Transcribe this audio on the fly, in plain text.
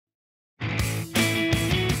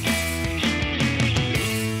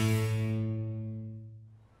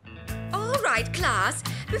right, class.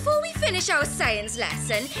 Before we finish our science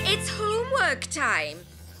lesson, it's homework time.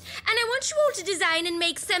 And I want you all to design and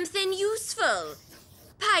make something useful.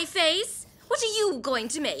 Pie Face, what are you going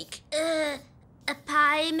to make? A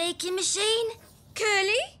pie-making machine?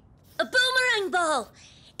 Curly? A boomerang ball.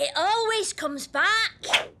 It always comes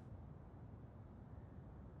back.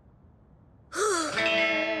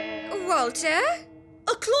 Walter?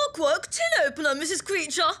 A clockwork tin opener, Mrs.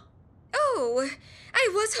 Creature. Oh, I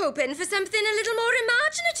was hoping for something a little more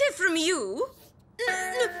imaginative from you.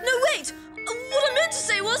 No, wait. What I meant to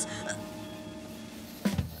say was...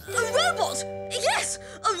 a robot. Yes,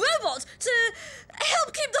 a robot to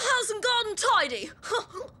help keep the house and garden tidy.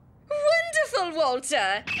 Wonderful,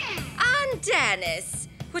 Walter. And Dennis,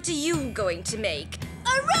 what are you going to make?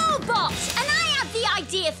 A robot! And I had the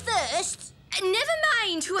idea first. Never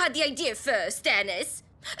mind who had the idea first, Dennis.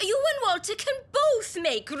 You and Walter can both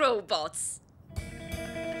make robots.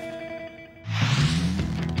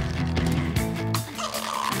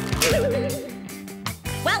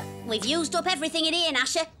 Well, we've used up everything in here,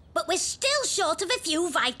 Gnasher, but we're still short of a few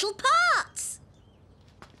vital parts.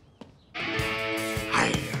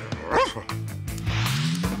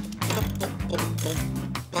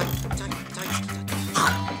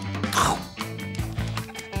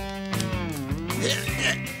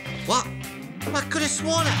 What? I could have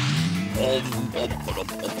sworn it.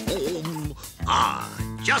 Ah,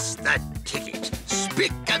 just the ticket.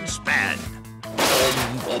 Spick and span.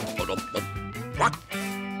 What?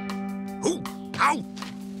 Who? How?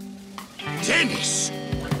 Dennis!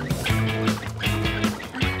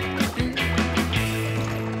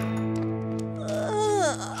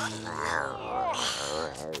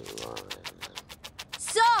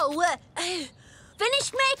 So,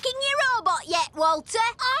 finished making your robot yet, Walter?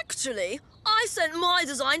 Actually, I sent my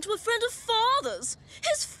design to a friend of Father's.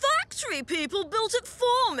 His factory people built it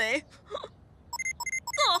for me.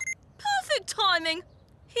 Oh, perfect timing.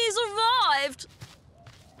 He's arrived.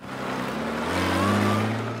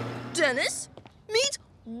 Dennis, meet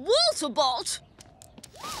Walterbot.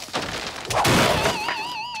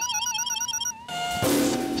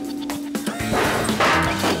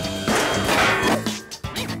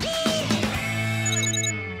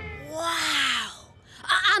 Wow.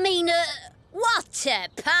 I mean, what a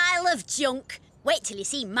pile of junk. Wait till you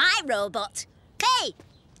see my robot. Hey,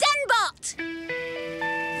 Denbot!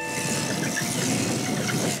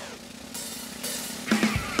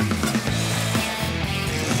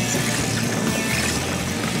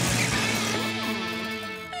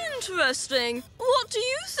 Interesting. What do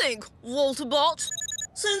you think, Walterbot?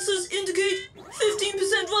 Sensors indicate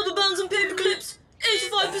 15% rubber bands and paper clips,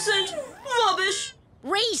 85% rubbish.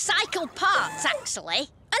 Recycled parts, actually.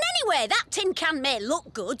 And anyway, that tin can may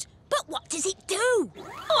look good, but what does it do?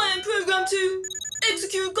 I am programmed to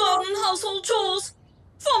execute garden and household chores,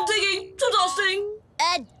 from digging to dusting.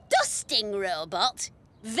 A dusting robot?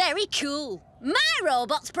 Very cool. My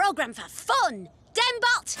robot's programmed for fun.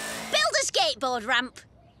 Denbot, build a skateboard ramp.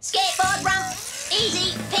 Skateboard ramp.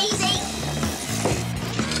 Easy peasy.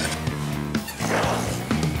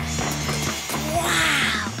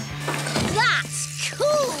 Wow. That's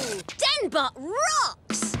cool. Denbot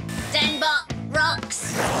rocks. Denbot rocks.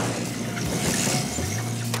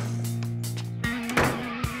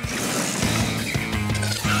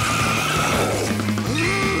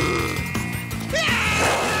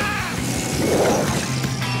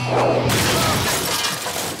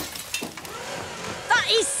 That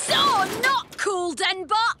is so not cool,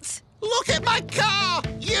 Denbot. Look at my car!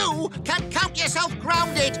 You can count yourself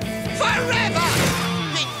grounded forever!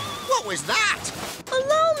 What was that?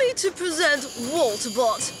 Allow me to present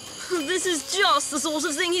Walterbot. This is just the sort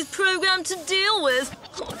of thing he's programmed to deal with.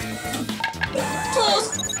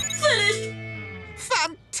 Task finished.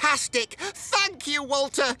 Fantastic! Thank you,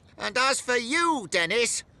 Walter. And as for you,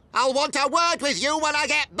 Dennis, I'll want a word with you when I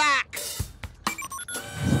get back.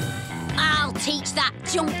 I'll teach that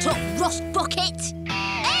jumped-up rust bucket.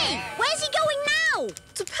 Hey, where's he going now?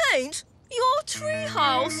 To paint your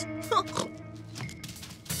treehouse.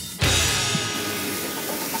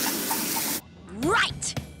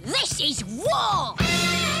 Right, this is war!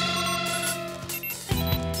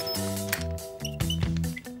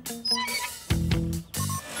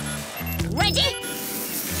 Ready?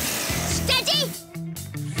 Steady?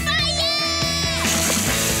 Fire!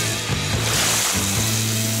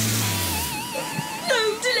 No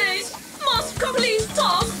delays. Must complete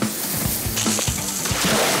task.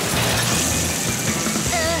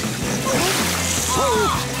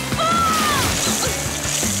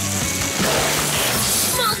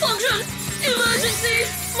 Malfunction! Emergency!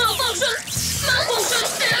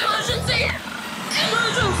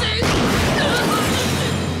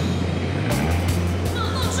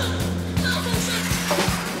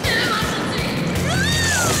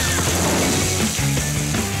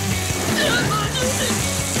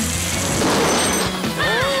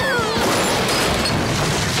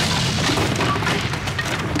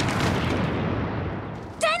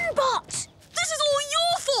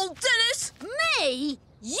 me!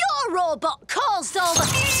 Your robot caused all the...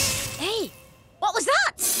 Hey, what was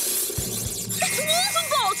that? It's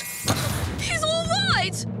Walterbot! He's all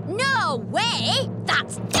right! No way!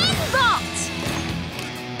 That's Denbot!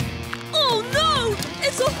 Oh no!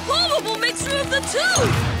 It's a horrible mixture of the two!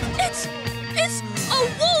 It's a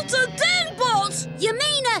Walter Denbot! You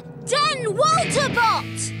mean a Den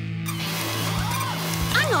Walterbot?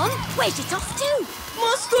 Hang on, where's it off to?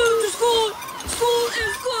 Must go to school! School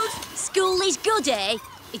is good! School is good, eh?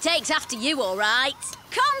 He takes after you, all right.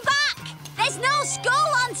 Come back! There's no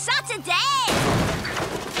school on Saturday!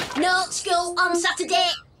 No school on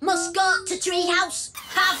Saturday. Must go to treehouse.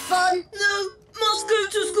 Have fun. No, must go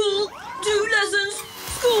to school. Do lessons.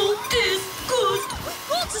 School is good.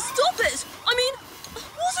 Got to stop it! I mean,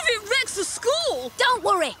 what if it wrecks the school? Don't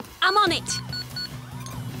worry, I'm on it.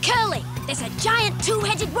 Curly, there's a giant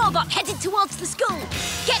two-headed robot headed towards the school.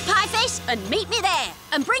 Get Pieface and meet me there.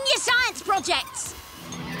 And bring your science projects.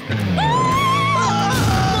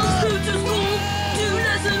 Must go to school. Do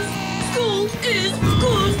lessons. School is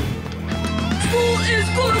good. School is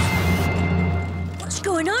good. What's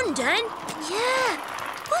going on, Dan? Yeah.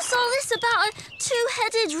 What's all this about a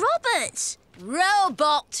two-headed robot?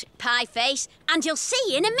 Robot, Pieface, and you'll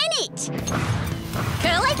see in a minute.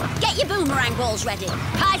 Curly, get your boomerang balls ready.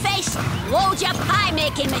 Pieface, load your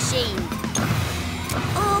pie-making machine.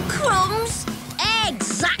 Oh, crumbs.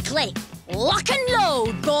 Exactly. Lock and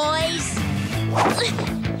load, boys.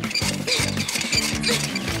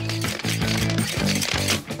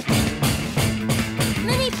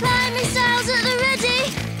 Mini pie missiles at the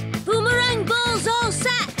ready. Boomerang balls all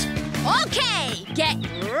set. OK, get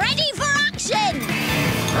ready for action.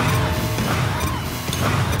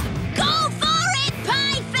 Go for it,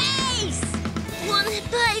 Pieface! One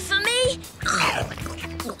pie for me.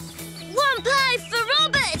 One pie for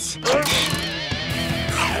Robert.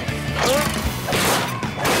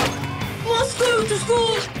 Must go to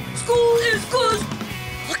school. School is good.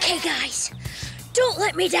 OK, guys. Don't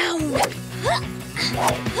let me down. Must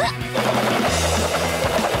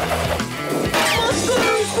go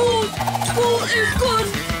to school. School is good.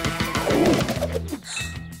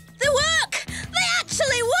 They work! They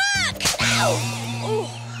actually work! Oh,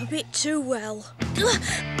 a bit too well.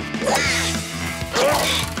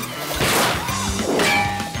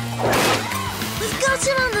 We've got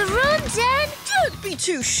him on the run, Dan. Don't be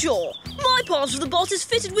too sure. My part of the bot is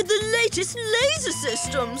fitted with the latest laser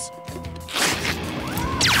systems.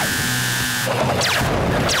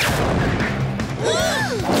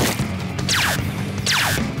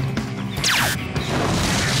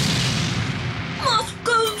 Must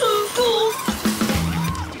go to school.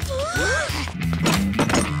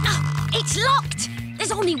 It's locked.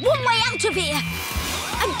 There's only one way out of here.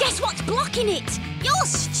 And guess what's blocking it? Your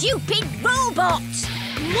stupid robot.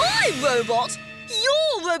 My robot?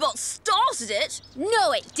 Your robot started it.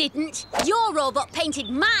 No, it didn't. Your robot painted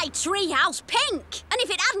my treehouse pink. And if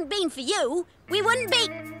it hadn't been for you, we wouldn't be...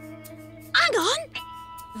 Hang on.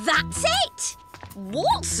 That's it.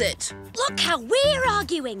 What's it? Look how we're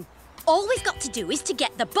arguing. All we've got to do is to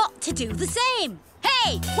get the bot to do the same.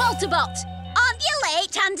 Hey, Walterbot, aren't you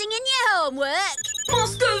late handing in your homework?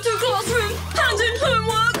 Must go to classroom. Hand in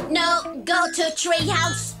homework. No, go to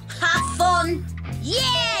treehouse. Have fun.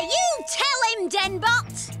 Yeah, you tell him,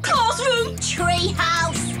 Denbot. Classroom.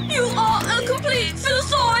 Treehouse. You are a complete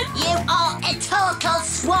philistine. You are a total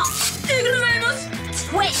swat. Ignoramus.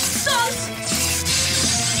 Twit. Dunce.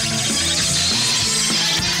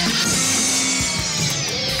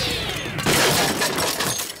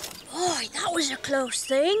 Boy, that was a close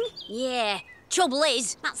thing. Yeah. Trouble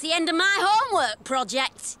is, that's the end of my homework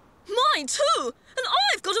project. Mine too. And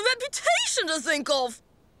I've got a reputation to think of.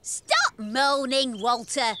 Stop moaning,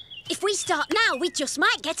 Walter. If we start now, we just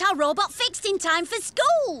might get our robot fixed in time for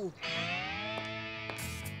school.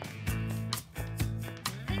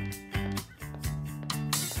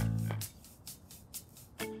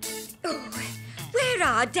 Oh, where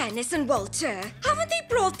are Dennis and Walter? Haven't they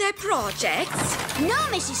brought their projects? No,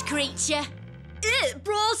 Mrs. Creature. It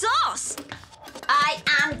brought us. I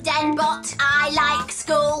am Denbot. I like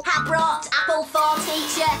school. Have brought apple for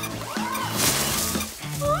teacher.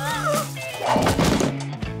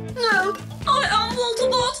 No, I am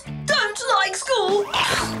Walterbot. Don't like school.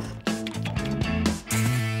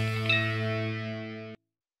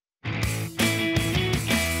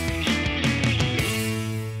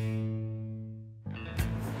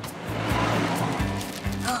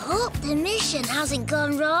 I hope the mission hasn't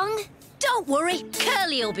gone wrong. Don't worry,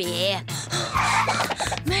 Curly'll be here.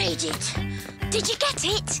 Made it. Did you get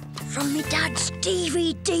it? from my dad's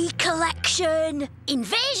DVD collection.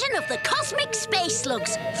 Invasion of the Cosmic Space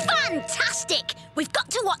Slugs. Fantastic! We've got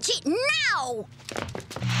to watch it now!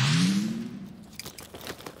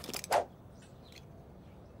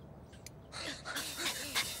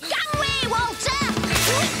 Gangway, Walter!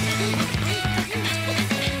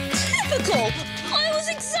 Typical! I was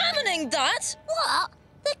examining that! What?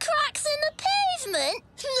 The cracks in the pavement?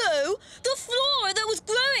 No, the flora that was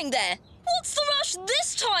growing there. What's the rush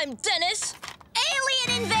this time, Dennis?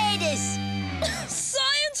 Alien invaders!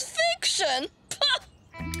 Science fiction?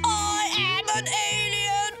 I am an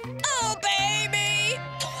alien! Oh, baby!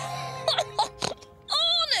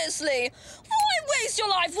 Honestly, why waste your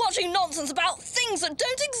life watching nonsense about things that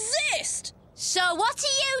don't exist? So what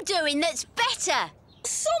are you doing that's better?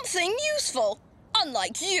 Something useful.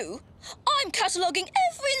 Unlike you, I'm cataloguing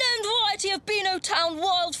every known variety of Beano Town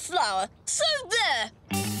wildflower. So there.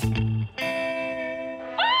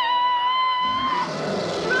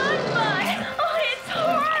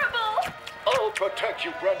 I'll protect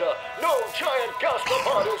you, Brenda. No giant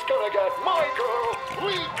gastropod is gonna get my girl.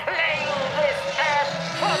 We claim this earth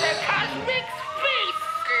for the cosmic space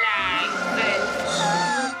slices.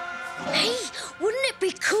 Hey, wouldn't it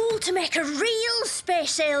be cool to make a real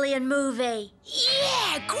space alien movie?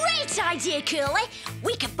 Yeah, great idea, Curly.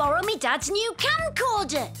 We could borrow me dad's new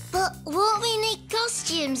camcorder. But won't we need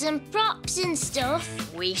costumes and props and stuff?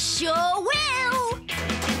 We sure will.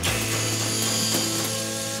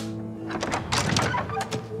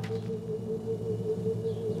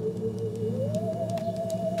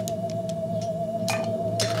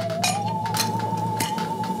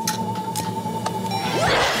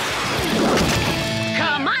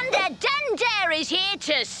 Is here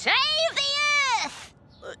to save the Earth!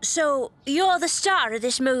 So, you're the star of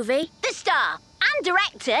this movie? The star and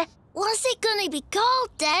director. What's it gonna be called,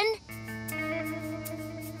 then?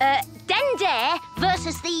 Dendare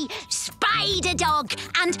versus the Spider Dog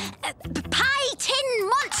and Pie Tin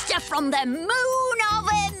Monster from the moon of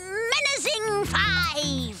Menacing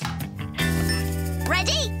 5.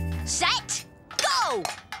 Ready, set, go!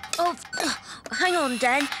 Oh, hang on,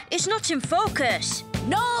 Den. It's not in focus.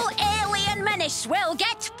 No alien menace will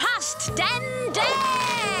get past Dendare!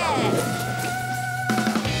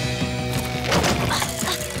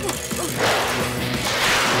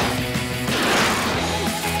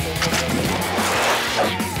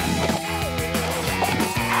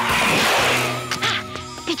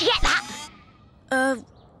 Did you get that?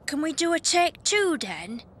 Can we do a take two,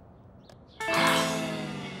 Den? Meow!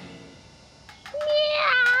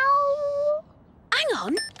 Hang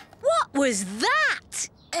on, what was that?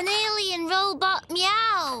 An alien robot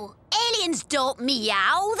meow. Aliens don't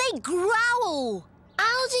meow, they growl.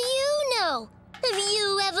 How do you know? Have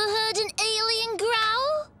you ever heard an alien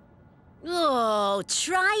growl? Oh,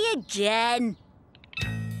 try again.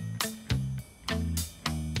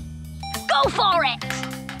 Go for it!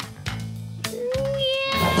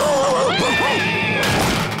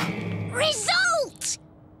 Result!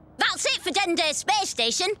 That's it for Dendare Space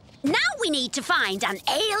Station. Now we need to find an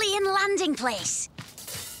alien landing place.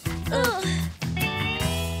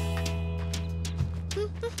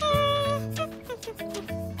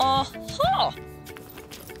 Aha!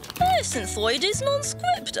 Hyacinthioides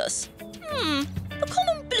non-scriptus. A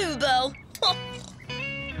common bluebell.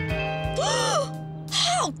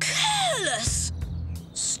 How careless!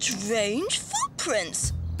 Strange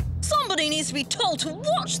footprints. Somebody needs to be told to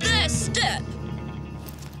watch their step.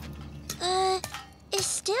 It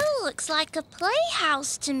still looks like a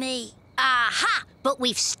playhouse to me. Aha! But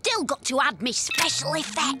we've still got to add me special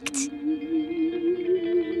effect.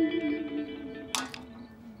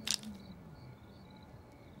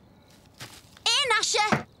 Here,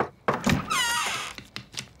 Gnasher.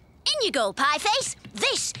 In you go, Pieface.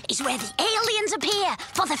 This is where the aliens appear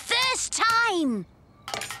for the first time.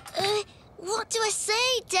 What do I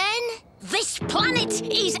say, Den? This planet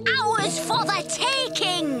is ours for the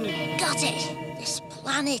taking. Got it. This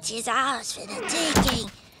planet is ours for the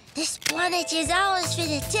taking. This planet is ours for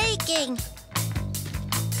the taking.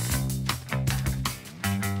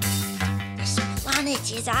 This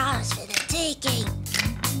planet is ours for the taking.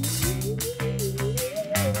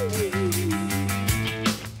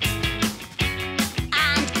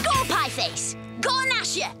 And go, Pieface. Go,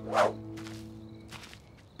 Gnasher.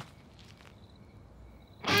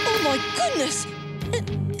 Oh my goodness!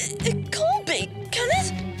 It can't be, can it?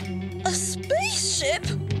 A spaceship?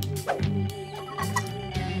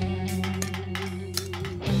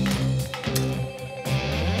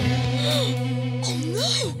 Oh no!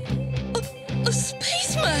 A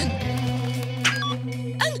spaceman!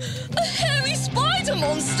 And a hairy spider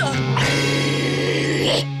monster!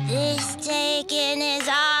 There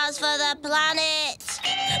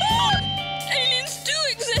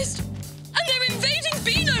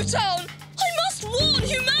of town! I must warn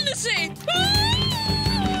humanity!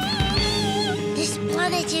 This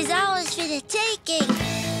planet is ours for the taking.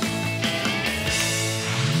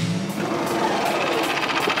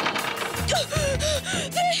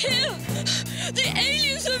 They're here! The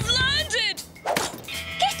aliens have landed!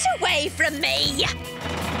 Get away from me!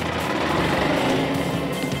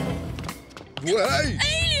 Hey!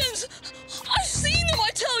 Aliens! I've seen them, I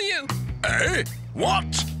tell you! Eh?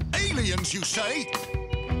 What? Aliens, you say?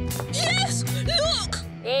 Yes! Look!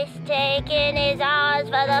 This taking is ours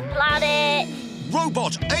for the planet.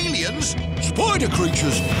 Robot aliens? Spider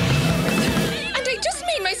creatures? And I just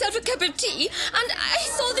made myself a cup of tea, and I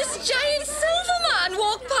saw this giant silver man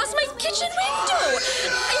walk past my kitchen window.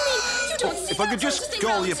 I mean, you don't see If I that could sort just of thing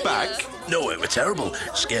call you round back. here. No, it were terrible.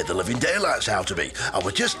 Scared the living daylights out of me. I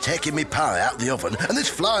was just taking me pie out the oven and this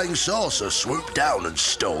flying saucer swooped down and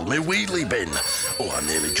stole me wheelie bin. Oh, I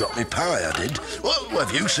nearly dropped me pie, I did. Well,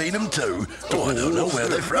 have you seen them too? Oh, I don't know where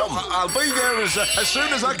they're from. I'll be there as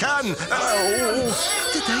soon as I can. Did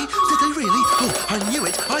they really? Oh, I knew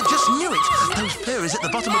it. I just knew it. Those fairies at the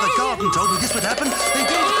bottom of the garden told me this would happen. They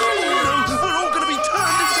did. Oh, no, we're all going to be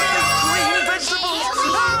turned into big green vegetables.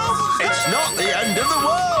 Help! It's not the end of the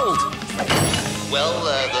world. Well,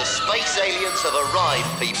 the space aliens have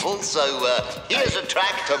arrived, people, so here's a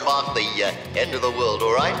track to mark the end of the world,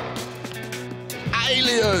 all right?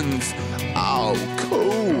 Aliens! Oh,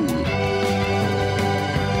 cool.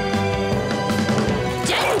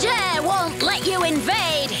 Danger won't let you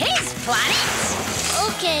invade his planet!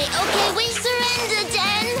 Okay, we surrender,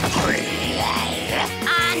 Den.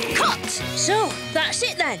 And cut! So, that's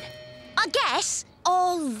it then. I guess,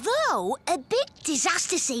 although a big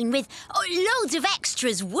disaster scene with loads of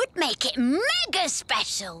extras would make it mega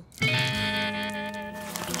special.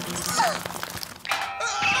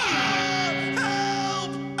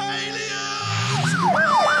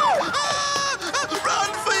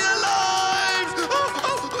 Run for your lives!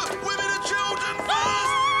 Women and children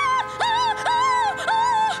first!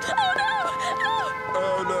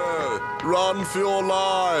 Oh, no. Run for your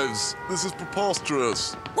lives. This is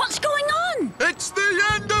preposterous. What's going on? It's the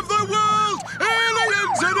end of the world!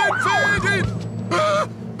 Aliens are invading!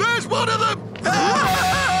 There's one of them!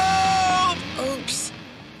 Help! Oops.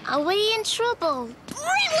 Are we in trouble?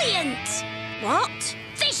 Brilliant! What?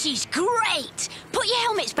 This is great! Put your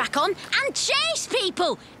helmets back on and chase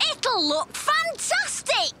people! It'll look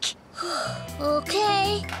fantastic!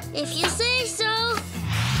 Okay, if you say so.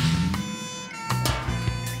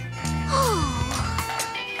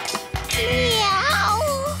 Meow.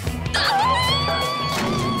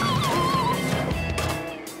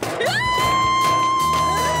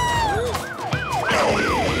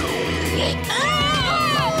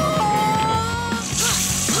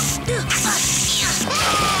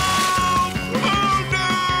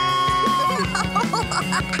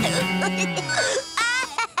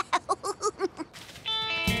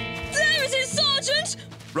 There it is, Sergeant!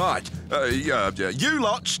 Right, you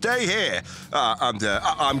lot stay here.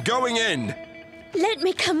 I'm going in. Let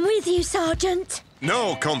me come with you, Sergeant.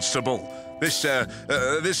 No, Constable. This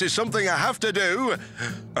is something I have to do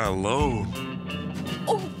alone.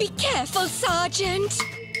 Oh, be careful, Sergeant.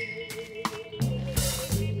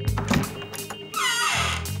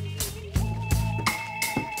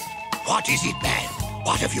 What is it, man?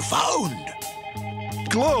 What have you found?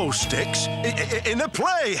 Glow sticks in a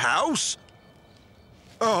playhouse?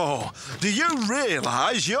 Oh, do you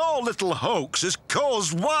realise your little hoax has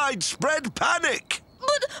caused widespread panic?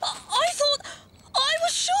 But I thought... I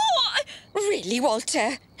was sure Really,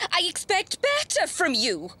 Walter? I expect better from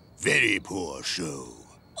you. Very poor show.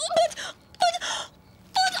 But...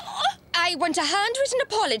 I want a handwritten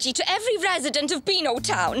apology to every resident of Beano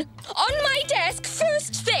Town. On my desk,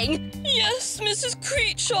 first thing. Yes, Mrs.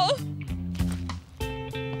 Creature.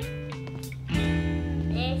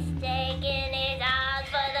 This taking is ours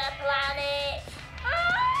for the planet.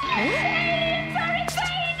 Aliens are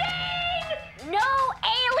invading! No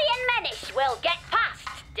alien menace will get past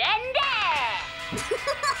Dendare!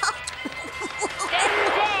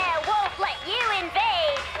 Dendare won't let you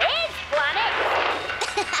invade his planet!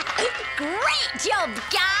 Great job,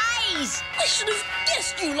 guys! I should have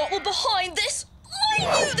guessed you lot were behind this. I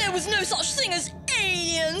knew there was no such thing as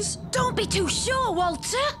aliens. Don't be too sure,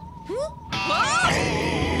 Walter.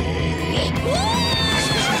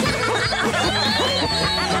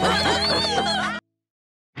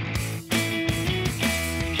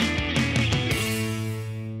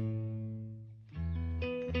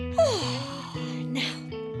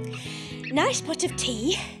 Nice pot of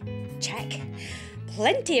tea. Check.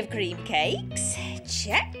 Plenty of cream cakes.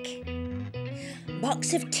 Check.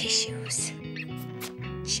 Box of tissues.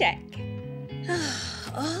 check.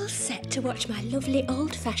 All set to watch my lovely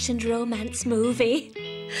old-fashioned romance movie.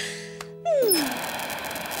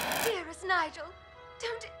 Dearest Nigel,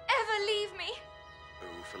 don't ever leave me.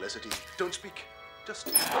 Oh, Felicity, don't speak. Just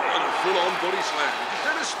a full-on body slam.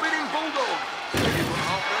 Then a spinning bulldog.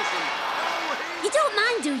 You don't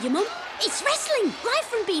mind, do you, Mum? It's wrestling, live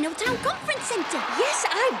from Beano Town Conference Centre. Yes,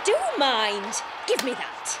 I do mind. Give me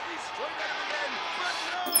that.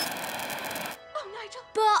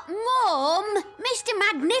 But, Mum, Mr.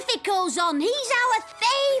 Magnifico's on. He's our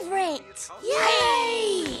favourite.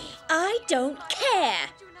 Yay! I don't care.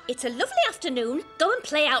 It's a lovely afternoon. Go and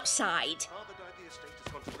play outside.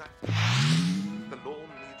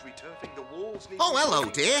 Oh, hello,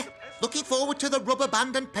 dear. Looking forward to the rubber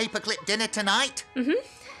band and paperclip dinner tonight?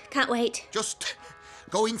 Can't wait. Just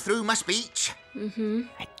going through my speech.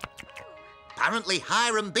 Apparently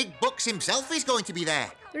Hiram Big Bucks himself is going to be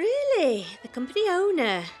there. Really? The company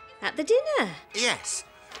owner? At the dinner? Yes.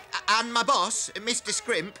 And my boss, Mr.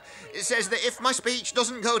 Scrimp, says that if my speech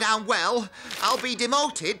doesn't go down well, I'll be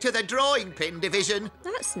demoted to the drawing pin division.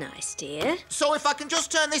 That's nice, dear. So if I can just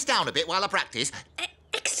turn this down a bit while I practice.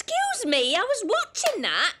 Excuse me, I was watching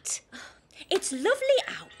that. It's lovely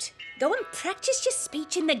out. Go and practice your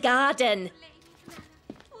speech in the garden.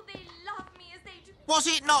 Was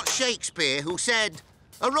it not Shakespeare who said,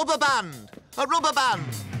 a rubber band, a rubber band?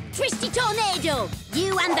 Twisty Tornado,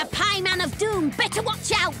 you and the Pie Man of Doom better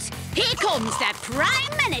watch out. Here comes the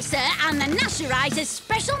Prime Menacer and the Gnasherizer's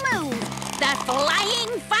special move, the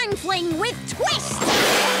Flying Fang Fling with Twist.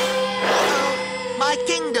 My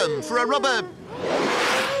kingdom for a rubber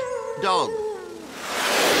dog.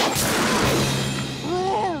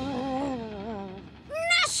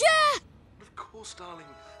 Gnasher! Of course, darling.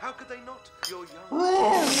 How could they not? You're young.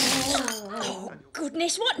 Oh,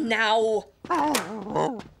 goodness, what now? Mum,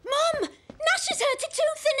 Gnasher's hurt a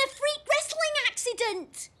tooth in a freak wrestling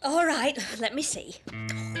accident. All right, let me see.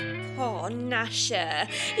 Oh, Gnasher.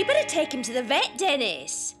 You better take him to the vet,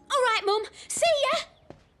 Dennis. All right, Mum. See ya.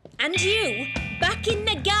 And you, back in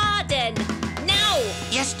the garden. Now!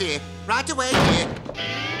 Yes, dear. Right away, dear.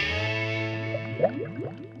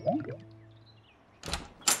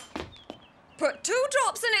 Put 2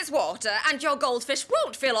 drops in its water and your goldfish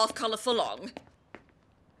won't feel off colour for long.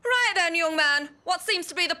 Right then, young man. What seems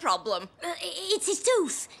to be the problem? It's his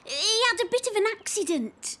tooth. He had a bit of an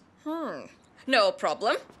accident. No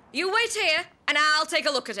problem. You wait here and I'll take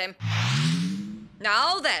a look at him.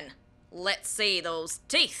 Now then, let's see those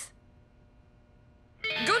teeth.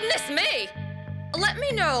 Goodness me! Let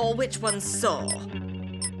me know which one's sore.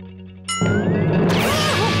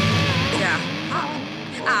 Yeah.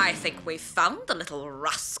 I think we've found the little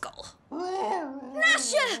rascal.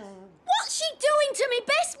 Gnasher! What's she doing to me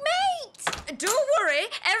best mate? Don't worry,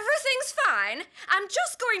 everything's fine. I'm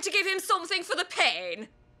just going to give him something for the pain.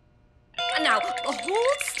 Now,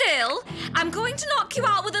 hold still. I'm going to knock you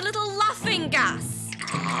out with a little laughing gas.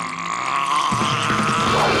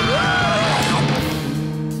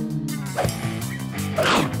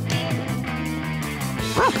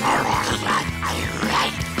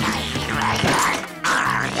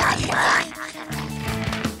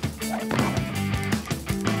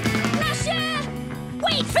 Gnasher!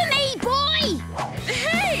 Wait for me, boy!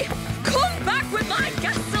 Hey! Come back with my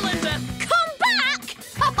gas cylinder! Come back?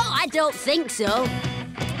 Oh, I don't think so.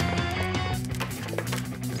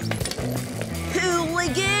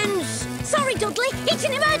 Hooligans! Sorry, Dudley. It's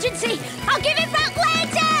an emergency. I'll give it back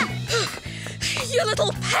later! You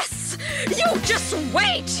little pests! You just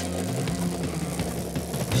wait!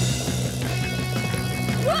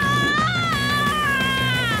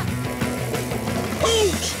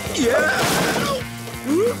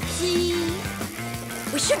 Oopsie.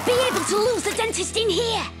 We should be able to lose the dentist in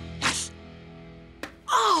here.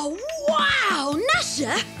 Oh, wow!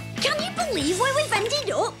 Gnasher, can you believe where we've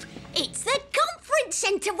ended up? It's the conference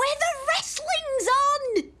centre where the wrestling's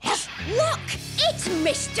on. Look, it's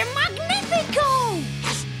Mr. Magnifico.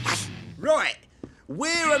 Right,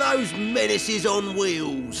 where are those menaces on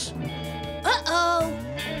wheels? Uh-oh.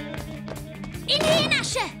 In here,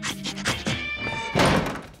 Gnasher.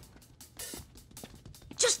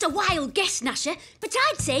 Just a wild guess, Gnasher, but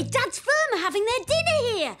I'd say Dad's firm are having their dinner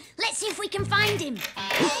here. Let's see if we can find him.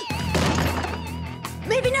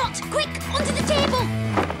 Maybe not. Quick, onto the table.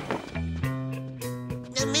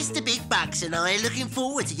 Mr. Big Bucks and I are looking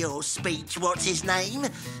forward to your speech. What's his name?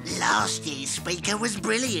 Last year's speaker was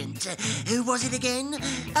brilliant. Who was it again?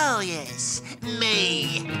 Oh, yes,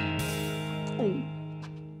 me.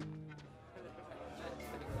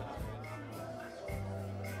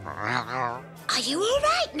 Are you all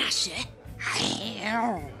right, Gnasher?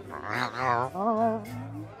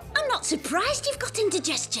 surprised you've got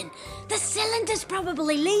indigestion. The cylinder's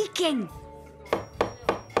probably leaking.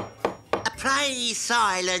 Pray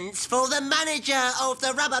silence for the manager of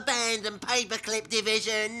the rubber band and paperclip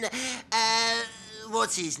division.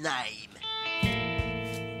 What's his name?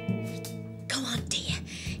 Go on, dear.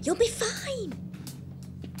 You'll be fine.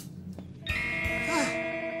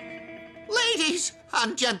 Ladies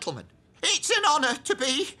and gentlemen, it's an honour to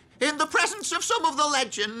be in the presence of some of the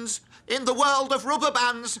legends in the world of rubber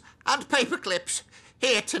bands and paperclips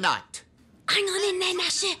here tonight. Hang on in there,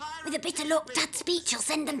 Gnasher. With a bit of luck, Dad's speech will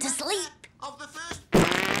send them to sleep. Of the first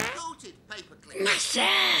coated paperclip.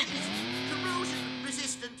 Gnasher! Corrosion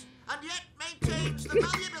resistant and yet maintains the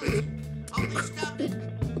malleability of the standard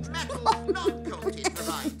metal non-coated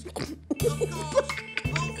variety. Of course,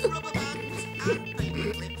 both rubber bands and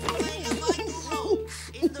paperclips play a vital role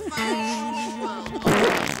in the fast-moving world of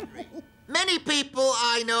industry. Many people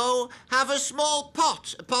I know have a small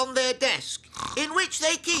pot upon their desk in which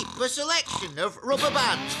they keep a selection of rubber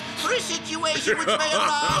bands for a situation which may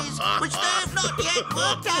arise which they have not yet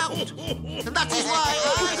worked out. And that is why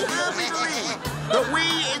I firmly believe that we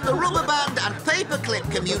in the rubber band and paperclip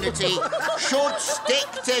community should stick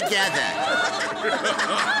together.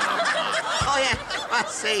 Oh, yeah, I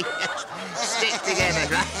see. Stick together,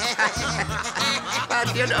 right? Well,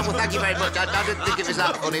 thank you very much. I didn't think it was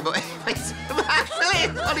that funny, but it's actually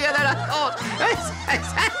funnier than I thought.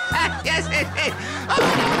 Yes, it is. Oh,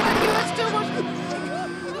 thank you. That's too much.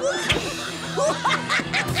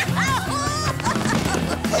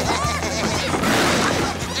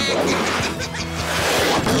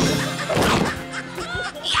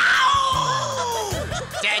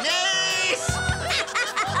 Dennis!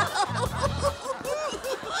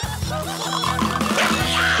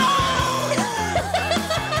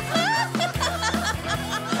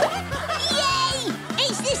 Yay!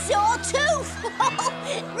 It's the sawtooth!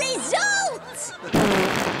 Results!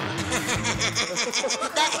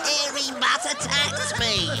 That hairy mutt attacked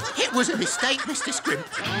me. It was a mistake, Mr. Scrimp.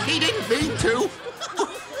 He didn't mean to.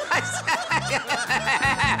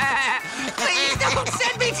 Please don't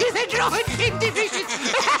send me to the drawing pin division.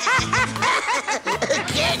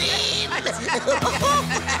 Get him!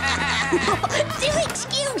 Do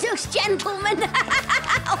excuse us, gentlemen.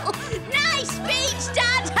 Nice speech,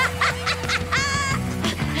 Dad.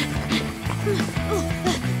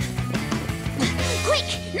 Quick,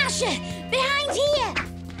 Gnasher, behind here.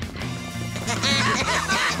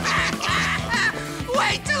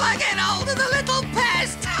 Wait till I get hold of the little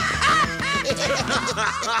pest.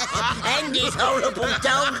 And his horrible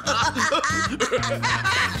dog.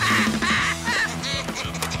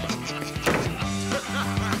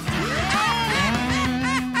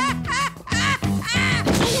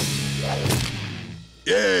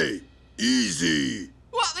 Hey, easy.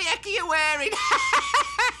 What the heck are you wearing?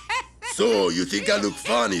 So, you think I look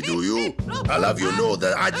funny, do you? I'll have you know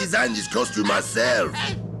that I designed this costume myself.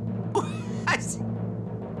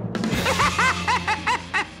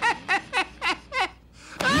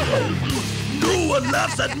 No one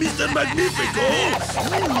laughs at Mr. Magnifico.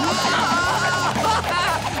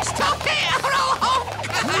 Stop it, or I'll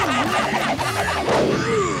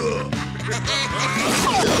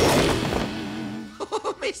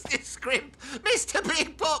Oh, Mr. Scrimp, Mr.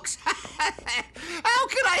 Big Bucks, how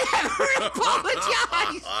can I ever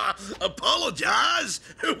apologise? Apologise?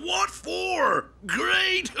 What for?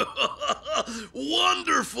 Great!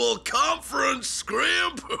 Wonderful conference,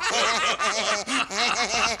 Scrimp!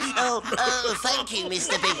 Oh, thank you,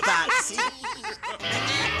 Mr. Big Bucks.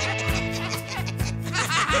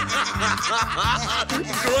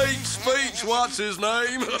 Great speech, what's his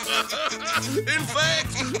name? In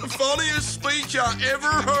fact, funniest speech I ever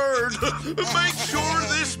heard. Make sure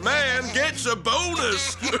this man gets a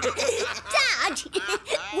bonus. Dad,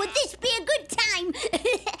 would this be a good time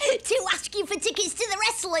to ask you for tickets to the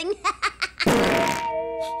wrestling?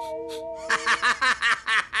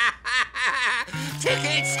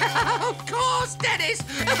 Tickets? Of course, Dennis.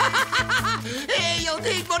 Here, you'll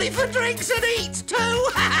need money for drinks and eats too.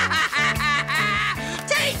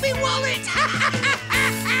 Take me wallet.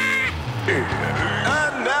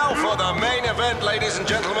 And now for the main event, ladies and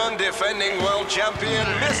gentlemen, defending world champion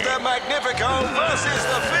Mr. Magnifico versus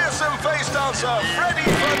the fearsome face dancer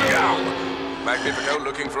Freddie Fadul. Magnifico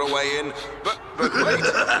looking for a way in, but wait,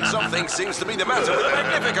 something seems to be the matter with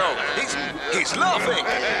Magnifico. He's laughing.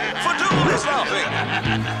 Fadul is laughing.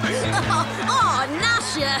 Oh,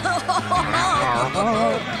 Gnasher!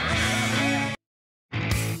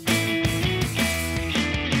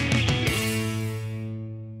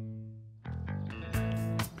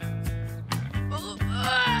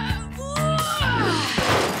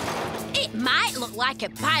 It might look like like a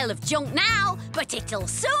pile of junk now, but it'll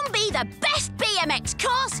soon be the best BMX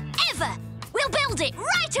course ever. We'll build it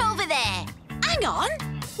right over there. Hang on,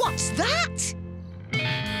 what's that?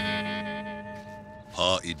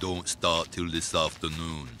 Party don't start till this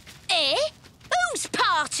afternoon. Eh? Whose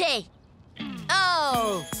party?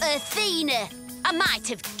 Oh, Athena. I might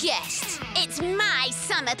have guessed. It's my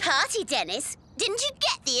summer party, Dennis. Didn't you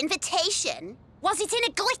get the invitation? Was it in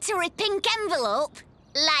a glittery pink envelope?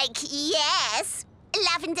 Like, yes,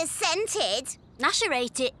 lavender scented. Gnasher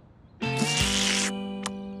ate it.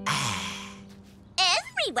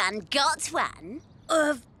 Everyone got one.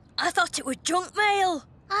 I thought it was junk mail.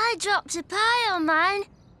 I dropped a pie on mine,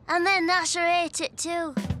 and then Gnasher ate it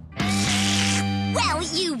too. Well,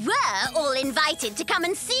 you were all invited to come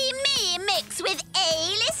and see me mix with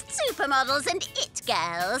A-list supermodels and it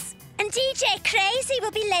girls. And DJ Crazy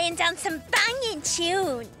will be laying down some banging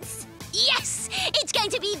tunes. Yes, it's going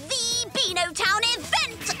to be the Beano Town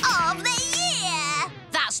event of the year.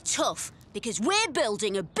 That's tough, because we're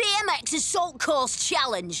building a BMX Assault Course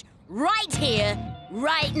Challenge right here,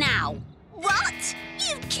 right now. What?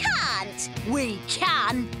 You can't. We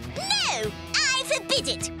can. No, I forbid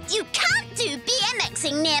it. You can't do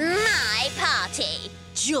BMXing near my party.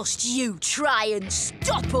 Just you try and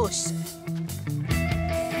stop us.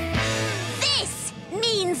 This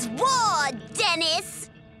means war, Dennis.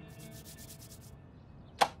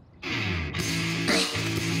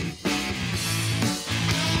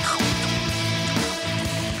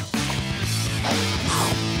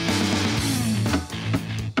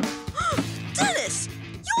 Dennis,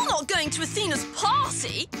 you're not going to Athena's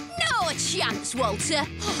party? No chance, Walter.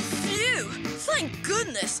 Oh, phew. Thank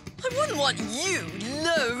goodness. I wouldn't want you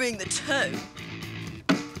lowering the tone.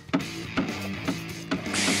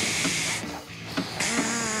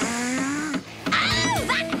 Oh,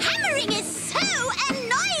 that hammering is so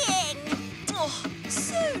annoying! Oh,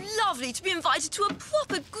 so lovely to be invited to a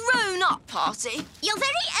proper grown-up party. You're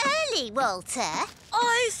very early, Walter.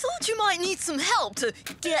 I thought you might need some help to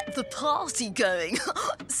get the party going.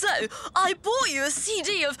 So, I bought you a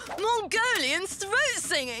CD of Mongolian throat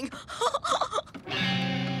singing.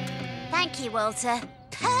 Thank you, Walter.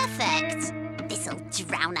 Perfect. This'll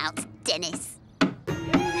drown out Dennis.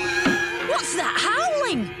 What's that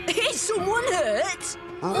howling? Is someone hurt?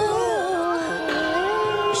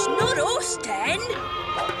 It's not us, then.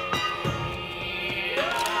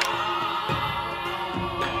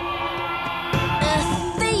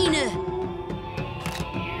 Athena!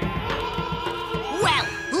 Well,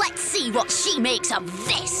 let's see what she makes of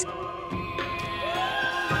this.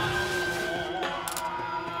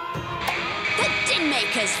 The Din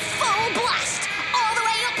Maker's full blast, all the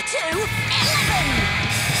way up to 11!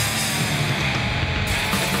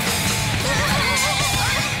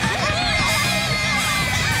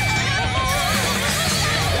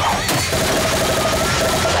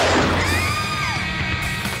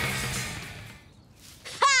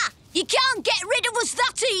 Ha! You can't get rid of us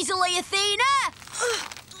that easily, Athena!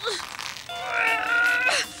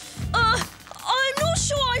 I'm not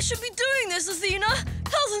sure I should be doing this, Athena.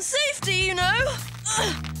 Health and safety, you know.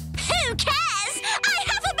 Who cares? I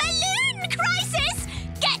have a balloon crisis!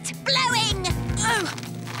 Get blowing! Oh,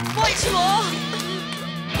 right you are.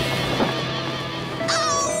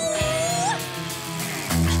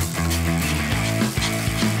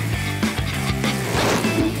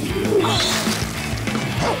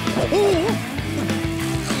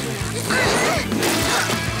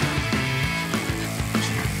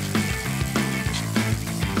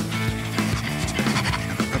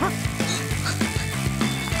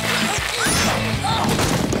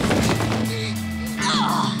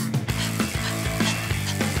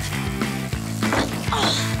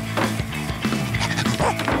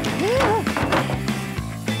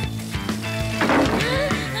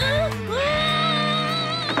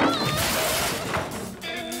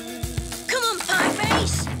 Come on,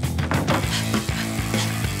 Pieface.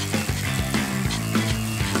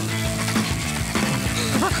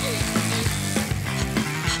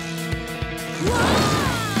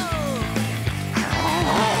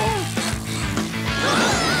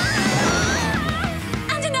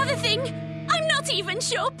 And another thing, I'm not even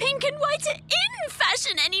sure pink and white are in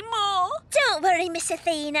fashion anymore. Don't worry, Miss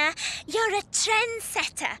Athena. You're a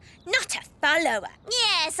trendsetter, not a follower.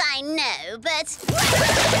 Yes, I know, but...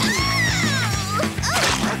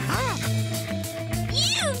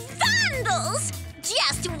 You vandals!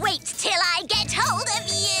 Just wait till I get hold of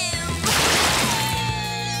you!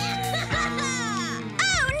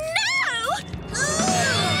 Oh, no!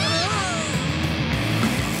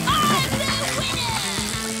 I'm the winner!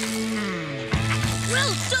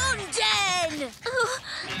 Well done, Den! Oh,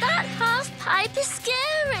 that half pipe is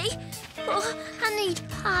scary. Oh, I need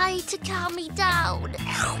pie to calm me down.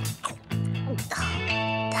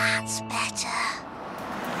 That's better.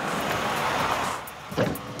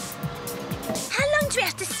 How long do we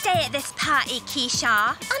have to stay at this party,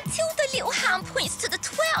 Keisha? Until the little hand points to the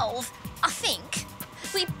 12, I think.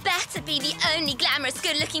 We better be the only glamorous,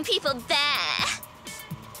 good-looking people there.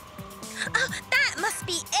 Oh, that must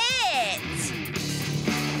be it.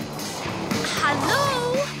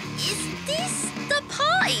 Hello? Is this the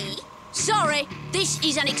party? Sorry, this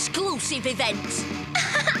is an exclusive event.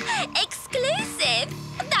 Exclusive?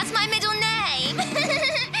 That's my middle name.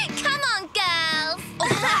 Come on, girls.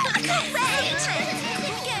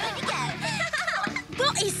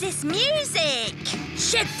 What is this music?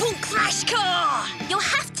 Shed Punk Crash Car. You'll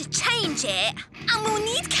have to change it. And we'll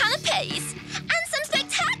need canapes and some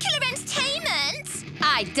spectacular entertainment.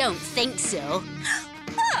 I don't think so.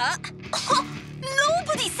 But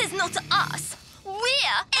nobody says no to us.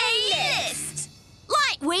 We're A-list.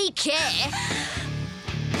 Like we care.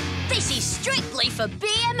 This is strictly for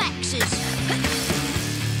BMXers.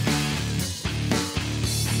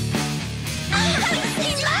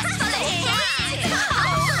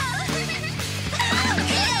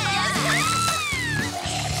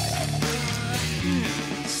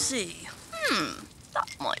 See. That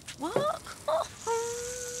might work.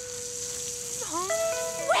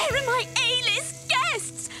 Where are my A-list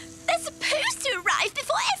guests? They're supposed to arrive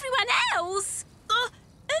before everyone else.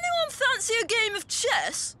 Anyone fancy a game of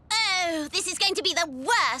chess? Oh, this is going to be the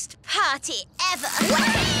worst party ever.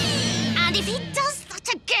 And if he does that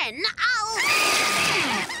again, I'll...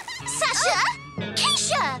 Sasha?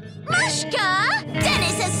 Keisha? Mashka?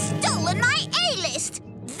 Dennis has stolen my A-list.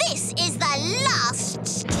 This is the last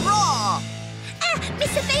straw.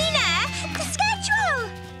 Miss Athena, the schedule.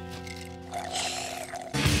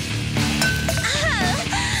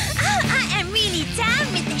 I am really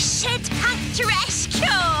down with the Shed Punk dress code.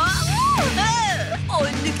 Oh,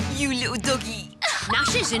 look at you, little doggy.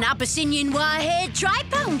 Gnasher's an Abyssinian wire-haired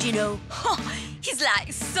tri-pound, you know. He's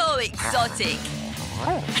like so exotic.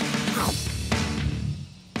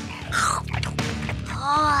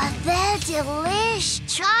 Oh, they're delish.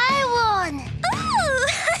 Try one. Ooh,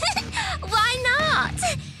 why not?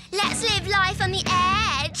 Let's live life on the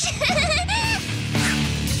edge.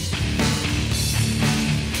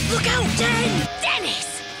 Look out, Den!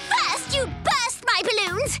 Dennis! First you burst my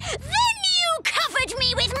balloons, then you covered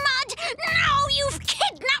me with mud. Now you've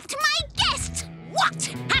kidnapped my guests. What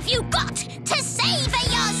have you got to savour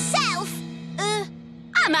yourself?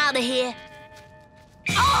 I'm out of here.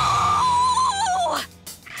 Oh!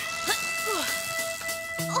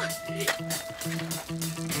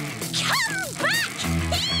 Come back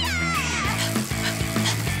here!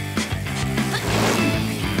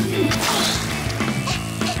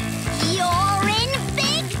 You're in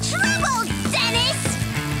big trouble, Dennis!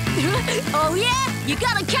 Oh, yeah? You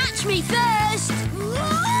gotta catch me first.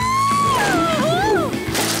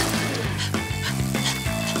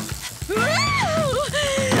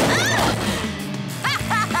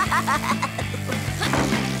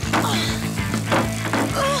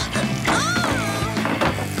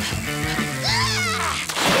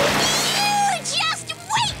 Just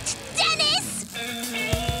wait, Dennis!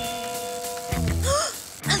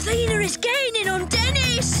 Athena is gaining on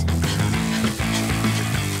Dennis.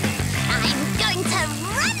 I'm going to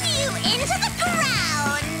run you into the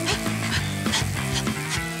ground!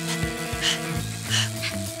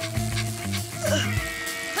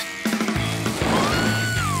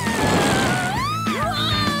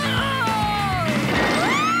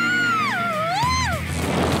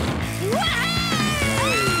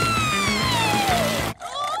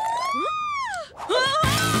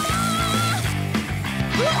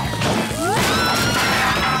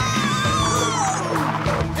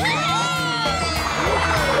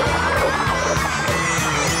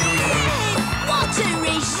 What a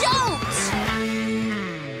result!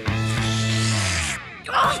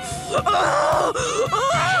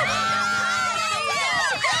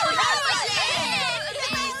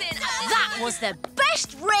 That was the best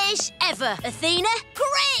race ever, Athena.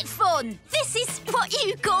 Great fun. This is what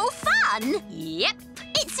you call fun? Yep.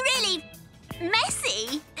 It's really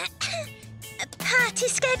messy. A party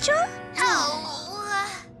schedule? Oh,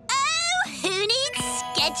 who needs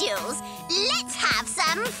schedules? Let's have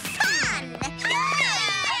some fun!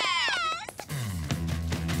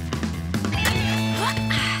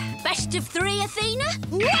 Best of three, Athena?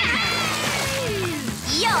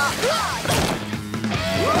 You're on!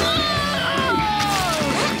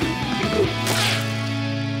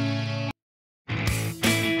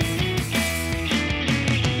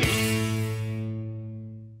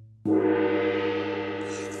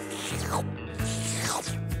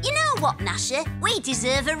 what, Gnasher? We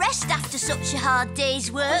deserve a rest after such a hard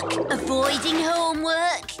day's work. Avoiding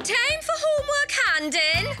homework. Time for homework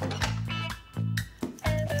handing.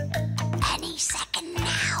 Any second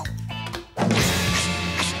now.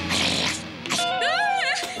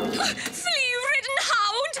 Flea-ridden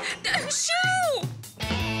hound! Shoo!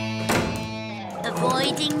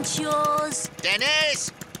 Avoiding chores.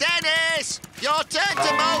 Dennis! Dennis! Your turn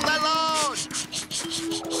to mow the lawn!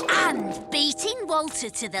 And beating Walter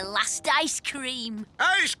to the last ice cream.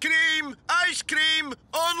 Ice cream! Ice cream!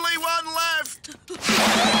 Only one left!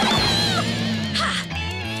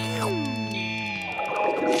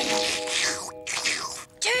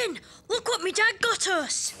 Jen, look what me dad got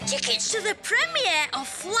us. Tickets to the premiere of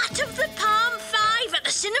Flat of the Palm 5 at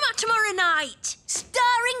the cinema tomorrow night.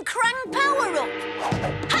 Starring Krang Power-Up.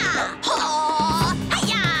 Ha! Haw!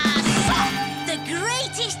 Hiya! The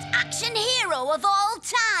greatest action hero of all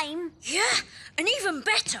time. Yeah, and even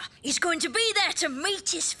better, he's going to be there to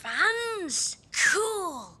meet his fans.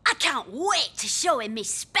 Cool. I can't wait to show him my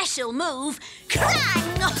special move,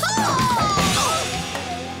 Krang! Haw!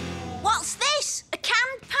 What's this? A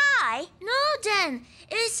canned pie? No, Den.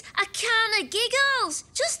 It's a can of giggles.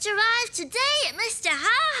 Just arrived today at Mr.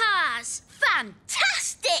 Ha-Ha's.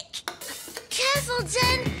 Fantastic! Careful,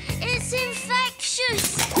 Den. It's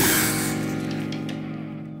infectious.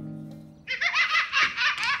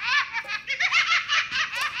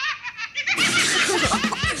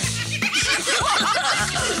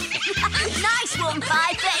 Nice one,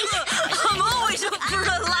 Pie Face. I'm always up for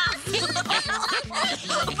a laugh.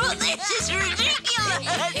 But this is ridiculous.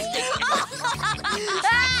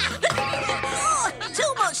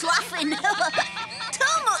 Too much laughing.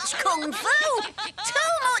 Too much kung fu.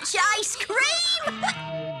 Too much ice cream.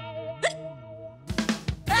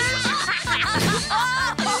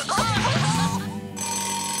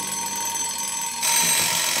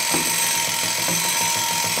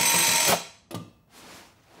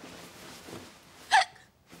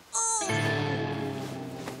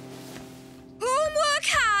 Homework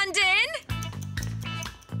handing.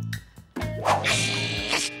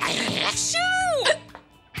 Shoo!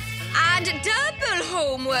 And double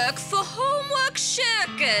homework for homework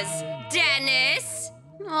shirkers, Dennis.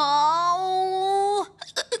 Oh.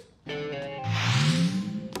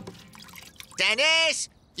 Dennis!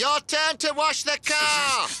 Your turn to wash the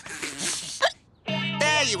car!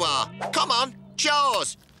 There you are. Come on,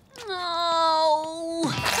 chores.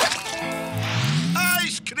 No.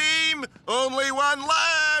 Ice cream! Only one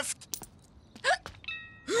left!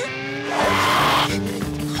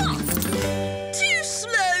 Too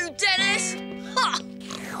slow, Dennis.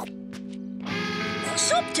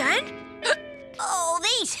 What's up, Dan? Oh,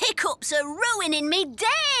 these hiccups are ruining me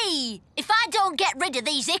day. If I don't get rid of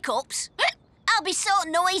these hiccups, I'll be so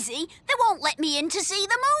noisy they won't let me in to see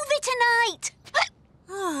the movie tonight.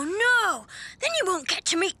 Oh, no. Then you won't get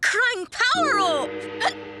to meet Krang Power-Up.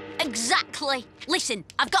 Exactly. Listen,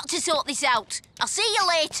 I've got to sort this out. I'll see you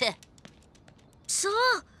later. So,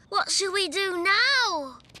 what shall we do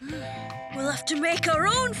now? We'll have to make our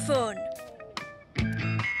own fun.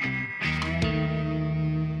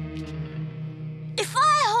 If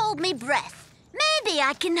I hold me breath, maybe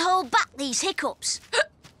I can hold back these hiccups.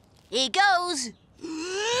 Here goes.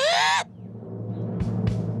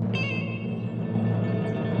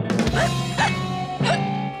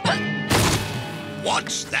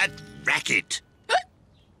 What's that racket?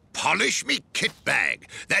 Polish me kit bag.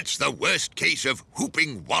 That's the worst case of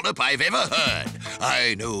whooping wallop I've ever heard.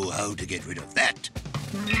 I know how to get rid of that.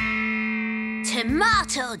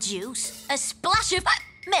 Tomato juice, a splash of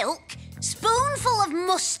milk, spoonful of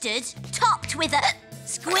mustard, topped with a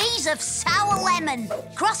squeeze of sour lemon.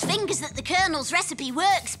 Cross fingers that the Colonel's recipe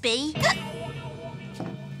works, Bee.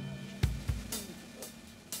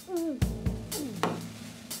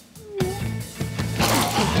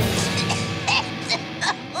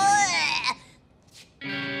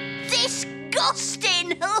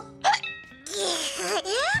 Disgusting!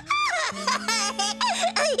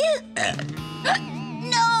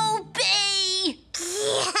 No, Bee!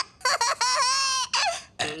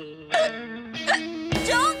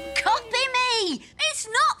 Don't copy me! It's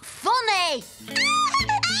not funny!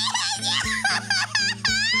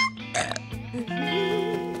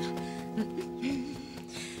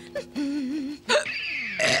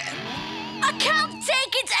 I can't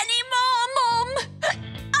take it anymore, Mum!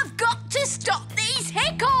 I've got to stop these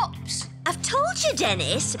hiccups! I've told you,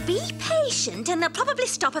 Dennis, be patient and they'll probably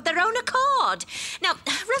stop of their own accord. Now,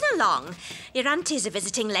 run along. Your aunties are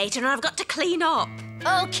visiting later and I've got to clean up.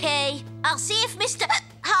 OK, I'll see if Mr.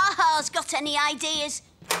 Ha-Ha's got any ideas.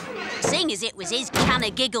 Seeing as it was his can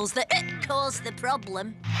of giggles that caused the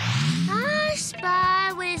problem. I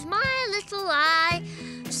spy with my little eye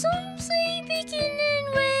something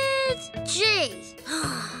beginning with G.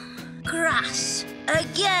 Grass.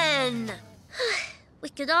 Again. We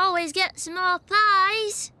could always get some more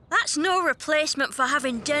pies. That's no replacement for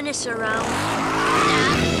having Dennis around.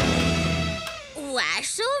 Why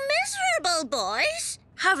so miserable, boys?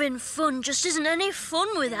 Having fun just isn't any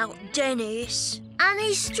fun without Dennis. And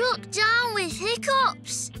he's struck down with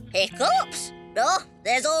hiccups. Hiccups? No,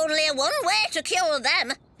 there's only one way to cure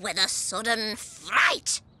them, with a sudden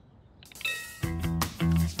fright.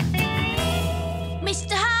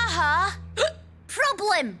 Mr. Ha-Ha?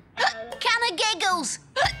 Problem. Can of giggles.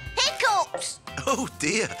 Hiccups. Oh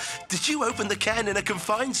dear, did you open the can in a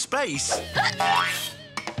confined space?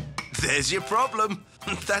 There's your problem.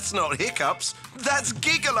 That's not hiccups, that's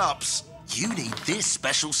giggle-ups. You need this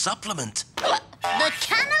special supplement. The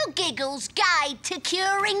Can of Giggles Guide to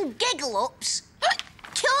Curing Giggle-Ups.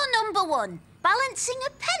 Cure number 1, balancing a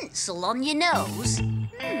pencil on your nose.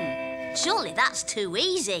 Surely that's too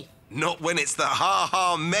easy. Not when it's the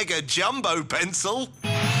Ha-Ha Mega Jumbo Pencil.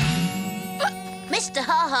 Mr.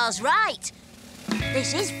 Ha-Ha's right.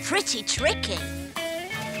 This is pretty tricky.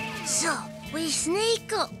 So, we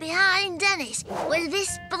sneak up behind Dennis with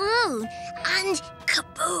this balloon and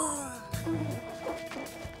kaboom!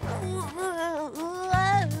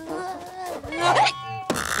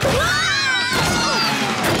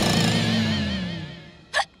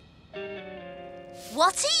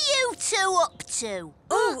 What are you two up to?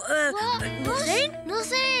 Nothing?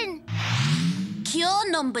 Nothing. Cure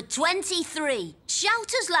number 23.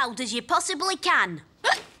 Shout as loud as you possibly can.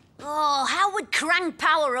 Oh, how would Krang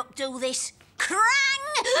Power Up do this? Krang!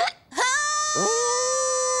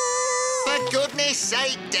 For goodness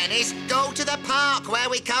sake, Dennis, go to the park where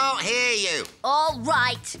we can't hear you. All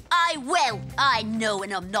right, I will. I know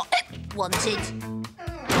when I'm not wanted.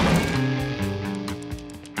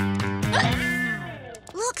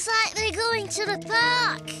 Looks like they're going to the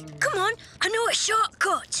park. Come on, I know a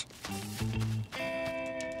shortcut.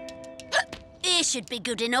 Here should be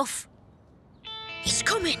good enough. He's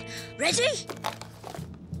coming. Ready?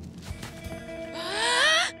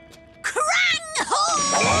 Krang!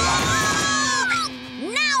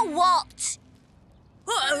 Now what?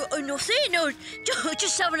 Nothing. No,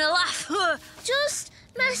 just having a laugh. Just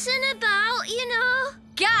messing about, you know.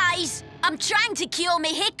 Guys, I'm trying to cure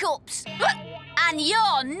me hiccups. And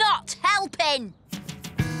you're not helping.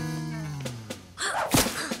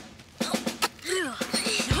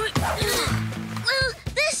 Well,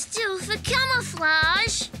 this do for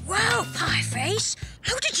camouflage. Wow, Pieface.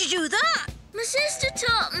 How did you do that? My sister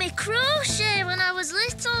taught me crochet when I was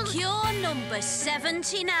little. Cure number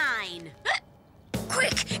 79.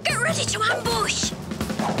 Quick, get ready to ambush.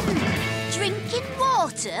 Drinking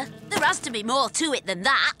water? There has to be more to it than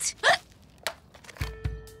that.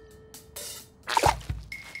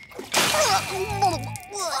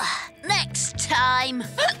 Next time.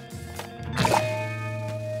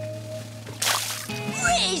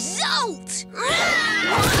 Result!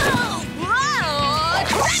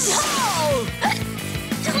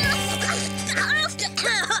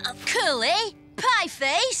 Curly,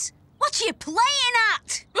 Pieface, what are you playing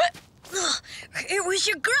at? It was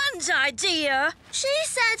your grand's idea. She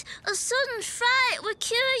said a sudden fright would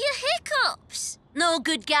cure your hiccups. No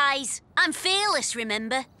good, guys. I'm fearless,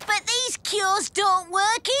 remember? But these cures don't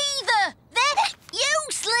work either. They're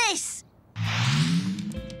useless.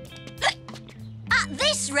 At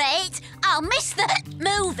this rate, I'll miss the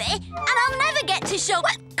movie and I'll never get to show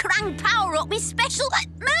Krang Power Up my special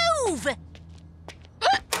move.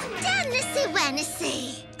 Dennisy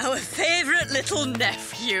Wennisy. Our favourite little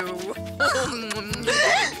nephew.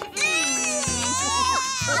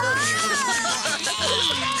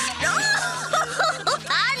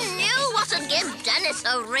 I knew what would give Dennis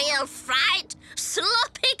a real fright.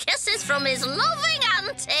 Sloppy kisses from his loving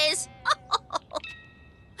aunties.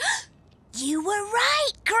 You were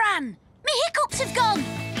right, Gran. My hiccups have gone.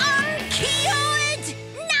 I'm cured.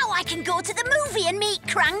 Now I can go to the movie and meet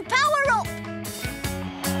Krang Power Up.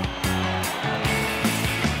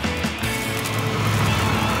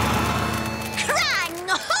 Krang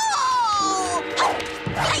ho!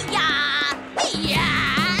 Hiya! Hiya!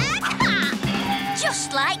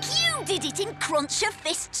 Just like you did it in Crunch Your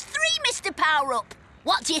Fists 3, Mr. Power Up.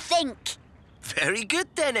 What do you think? Very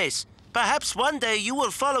good, Dennis. Perhaps one day you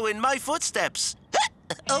will follow in my footsteps.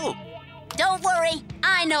 Oh. Don't worry,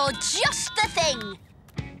 I know just the thing.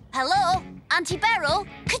 Hello, Auntie Beryl?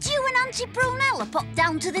 Could you and Auntie Prunella pop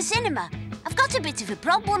down to the cinema? I've got a bit of a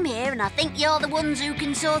problem here and I think you're the ones who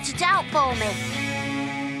can sort it out for me.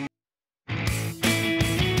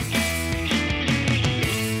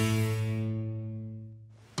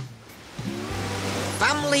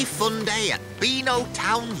 Family fun day at Beano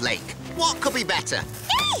Town Lake. What could be better?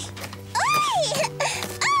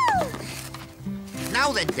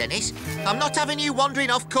 Now then, Dennis, I'm not having you wandering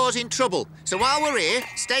off causing trouble. So while we're here,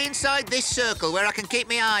 stay inside this circle where I can keep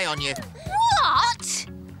my eye on you. What?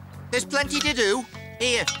 There's plenty to do.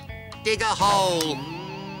 Here, dig a hole.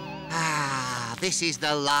 Ah, this is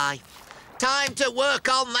the life. Time to work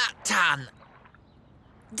on that tan.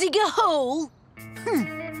 Dig a hole?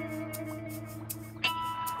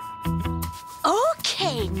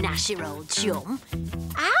 OK, Gnasher, old chum.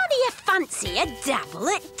 How do you fancy a dabble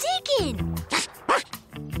at digging?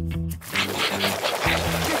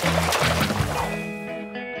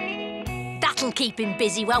 That'll keep him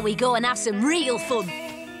busy while we go and have some real fun.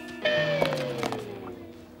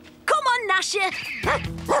 Come on, Gnasher.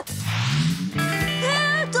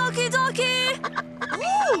 Here, ducky, ducky.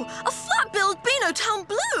 Ooh, a flat-billed Beano Town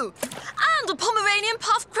Blue. And a Pomeranian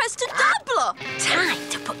puff-crested dabbler. Time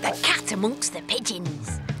to put the cat amongst the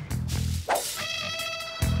pigeons.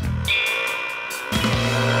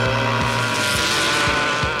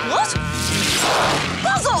 What?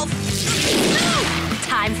 Buzz off!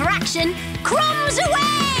 Time for action. Crumbs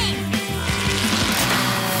away!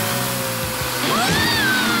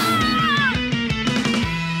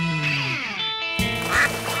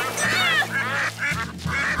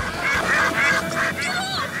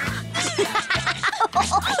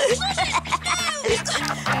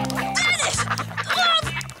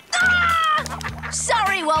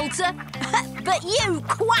 Sorry, Walter, but you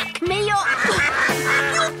quack me up.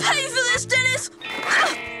 You'll pay for this, Dennis!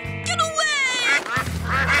 Get away!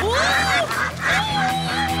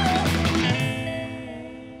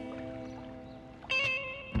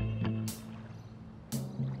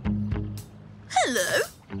 Hello?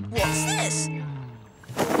 What's this?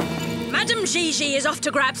 Madam Gigi is off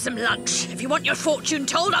to grab some lunch. If you want your fortune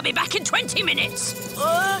told, I'll be back in 20 minutes.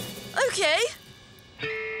 Okay.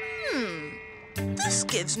 This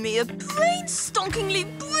gives me a brain-stonkingly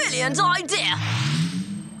brilliant idea.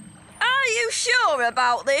 Are you sure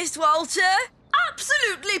about this, Walter?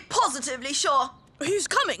 Absolutely, positively sure. He's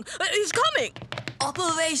coming. He's coming.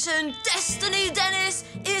 Operation Destiny, Dennis,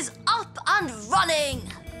 is up and running.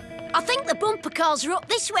 I think the bumper cars are up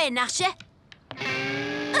this way, Gnasher.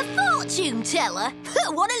 A fortune teller?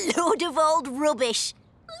 What a load of old rubbish.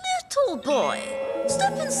 Little boy,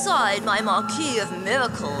 step inside my marquee of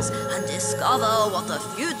miracles and discover what the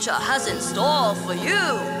future has in store for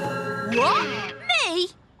you. What? Me?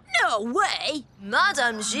 No way.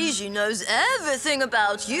 Madame Gigi knows everything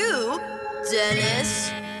about you, Dennis.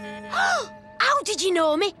 How did you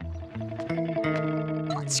know me?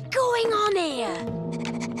 What's going on here?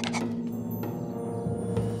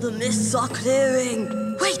 The mists are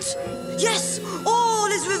clearing. Wait! Yes! All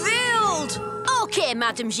is revealed! OK,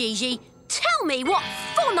 Madame Gigi. Tell me what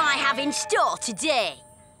fun I have in store today.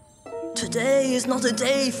 Today is not a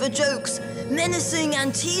day for jokes, menacing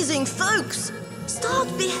and teasing folks. Start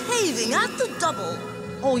behaving at the double,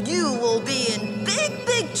 or you will be in big,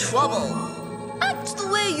 big trouble. Act the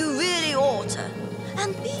way you really ought to,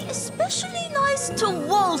 and be especially nice to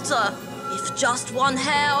Walter. If just one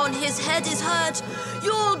hair on his head is hurt,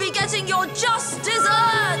 you'll be getting your just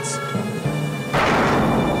dessert!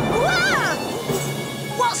 Whoa!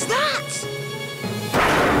 What's that?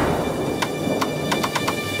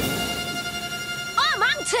 I'm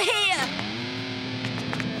out of here!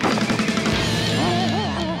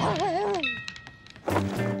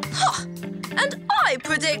 Huh. And I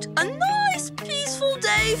predict a nice, peaceful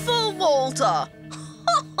day for Walter.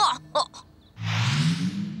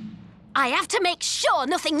 I have to make sure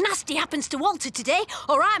nothing nasty happens to Walter today,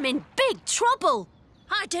 or I'm in big trouble.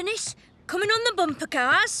 Hi, Dennis. Coming on the bumper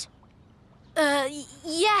cars?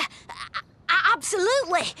 Yeah,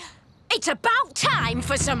 absolutely. It's about time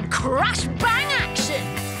for some crash bang action.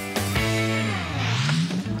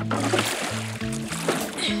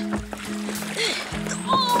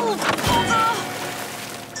 Oh,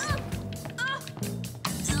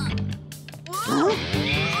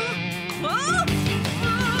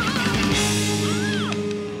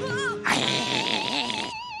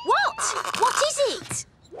 What is it?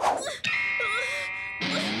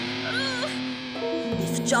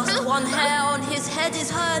 If just one hair on his head is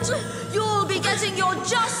hurt, you'll be getting your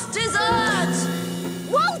just dessert!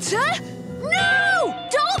 Walter! No!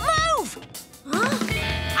 Don't move! Huh?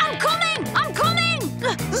 I'm coming! I'm coming!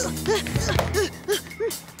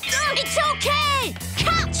 It's okay!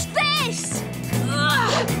 Catch this!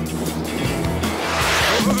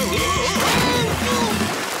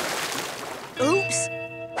 Oops.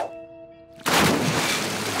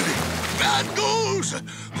 Bad goes!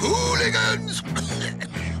 Hooligans!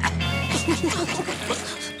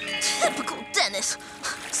 Typical Dennis.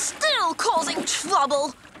 Still causing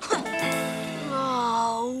trouble.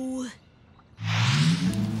 Oh.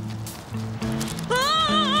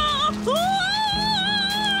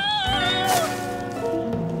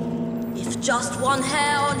 If just one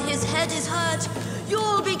hair on his head is hurt,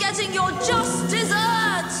 you'll be getting your just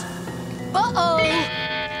dessert. Uh-oh.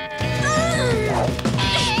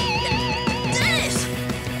 Dennis!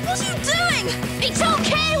 What are you doing? It's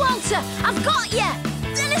okay, Walter. I've got you.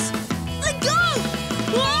 Dennis, let go!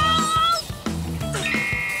 Whoa!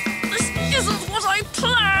 This isn't what I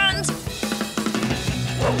planned.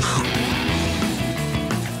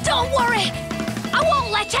 Don't worry. I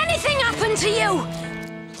won't let anything happen to you.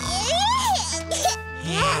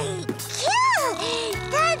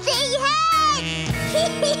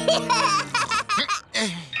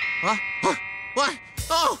 What?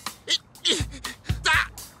 Oh! That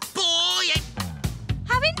boy!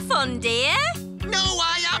 Having fun, dear? No,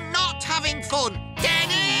 I am not having fun.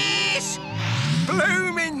 Dennis!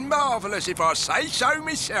 Bloomin' marvellous, if I say so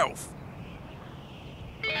myself.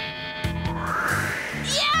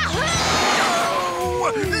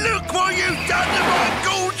 Oh, look what you've done to my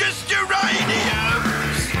gorgeous geraniums!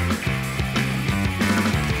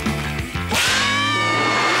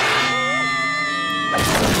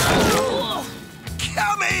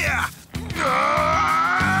 Come here!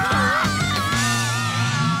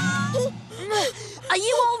 Are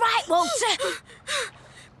you all right, Walter?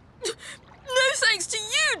 No thanks to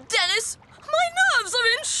you, Dennis. My nerves are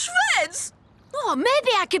in shreds. Oh,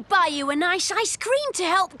 maybe I could buy you a nice ice cream to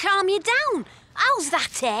help calm you down. How's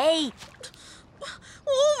that, eh?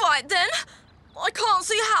 All right, then. I can't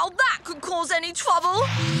see how that could cause any trouble.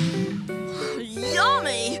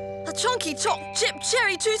 Yummy! A chunky chopped chip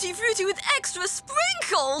cherry tutti frutti with extra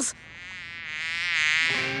sprinkles.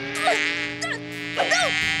 No!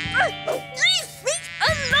 Leave me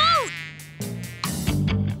alone!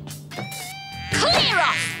 Clear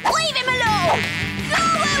off! Leave him alone! Go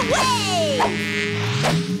away!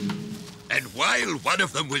 And while one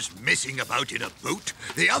of them was messing about in a boat,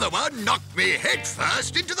 the other one knocked me head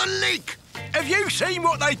first into the lake. Have you seen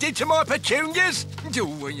what they did to my petunias?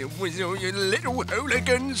 Oh, you little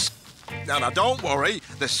hooligans. Now, don't worry.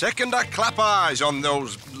 The second I clap eyes on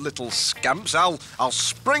those little scamps, I'll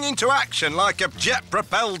spring into action like a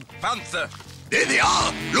jet-propelled panther. There they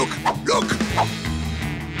are. Look, look.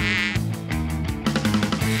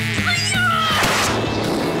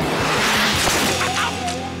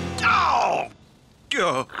 Oh!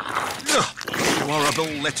 Oh. Horrible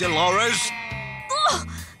little horrors. Oh,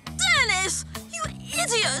 Dennis! You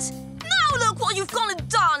idiot! Now look what you've gone and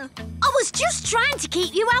done! I was just trying to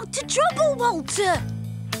keep you out of trouble, Walter.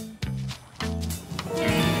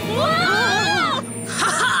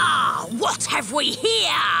 Ha-ha! What have we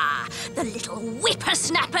here? The little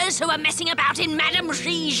whippersnappers who are messing about in Madame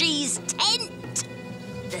Gigi's tent.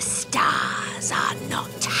 The stars are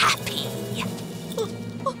not happy.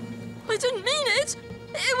 I didn't mean it.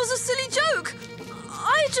 It was a silly joke.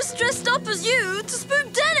 I just dressed up as you to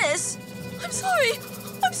spook Dennis. I'm sorry.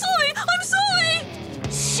 I'm sorry. I'm sorry.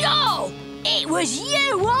 So, it was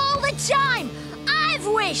you all the time. I've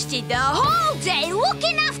wasted the whole day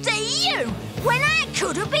looking after you when I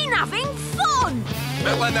could have been having fun.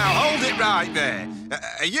 Well, now, hold it right there.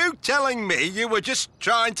 Are you telling me you were just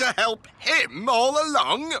trying to help him all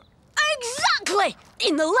along? Exactly.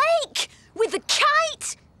 In the lake, with the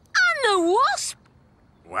kite and the wasp.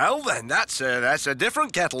 Well, then, that's a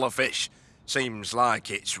different kettle of fish. Seems like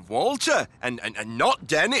it's Walter and not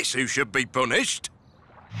Dennis who should be punished.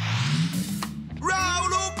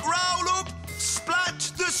 Roll up, splat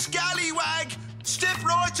the scallywag. Step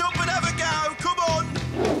right up and have a go, come on.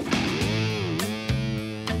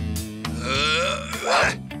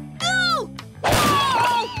 No!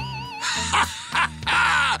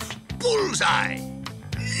 Bullseye!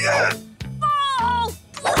 Yeah! Oh!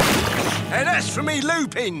 And as for me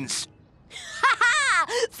loopings. Ha-ha!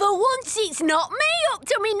 For once it's not me up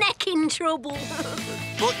to me neck in trouble.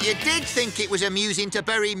 But you did think it was amusing to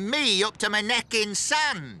bury me up to my neck in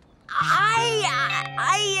sand. I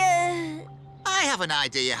have an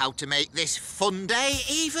idea how to make this fun day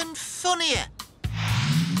even funnier.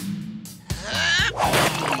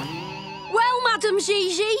 Well, Madame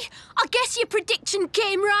Gigi, I guess your prediction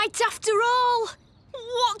came right after all.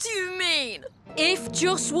 What do you mean? If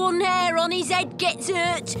just one hair on his head gets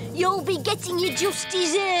hurt, you'll be getting your just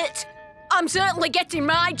dessert. I'm certainly getting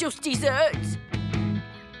my just dessert.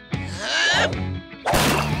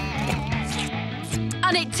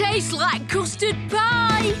 And it tastes like custard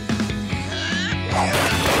pie.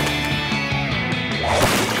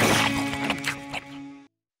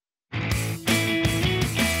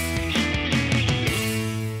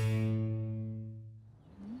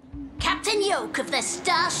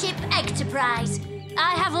 surprise.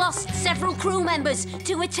 I have lost several crew members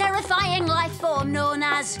to a terrifying life form known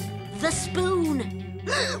as the Spoon.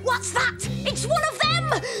 What's that? It's one of them!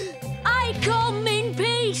 I come in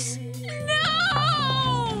peace.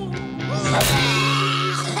 No!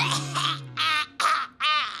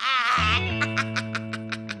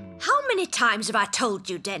 How many times have I told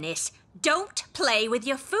you, Dennis? Don't play with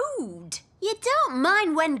your food. You don't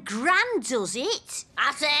mind when Gran does it.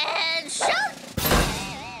 Attention!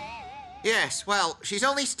 Yes, well, she's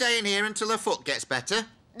only staying here until her foot gets better.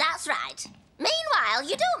 That's right. Meanwhile,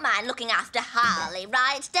 you don't mind looking after Harley,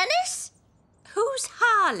 right, Dennis? Who's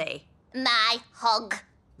Harley? My hog.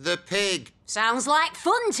 The pig. Sounds like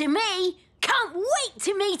fun to me. Can't wait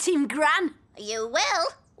to meet him, Gran. You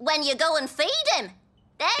will, when you go and feed him.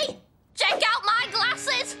 Hey, check out my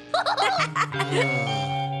glasses!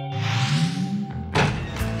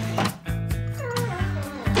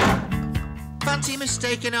 Fancy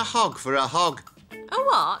mistaking a hog for a hog. A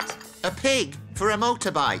what? A pig for a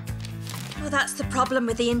motorbike. Well, that's the problem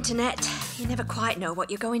with the internet. You never quite know what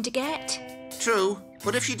you're going to get. True,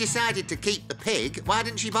 but if she decided to keep the pig, why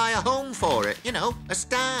didn't she buy a home for it? You know, a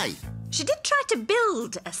sty. She did try to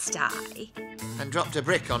build a sty. And dropped a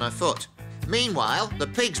brick on her foot. Meanwhile, the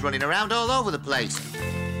pig's running around all over the place.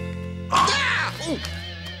 Ah! Ooh.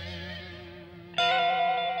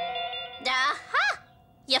 Aha!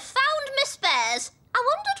 You found Miss Bears. I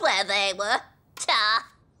wondered where they were. Ta.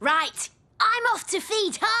 Right, I'm off to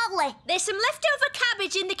feed Harley. There's some leftover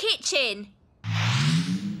cabbage in the kitchen.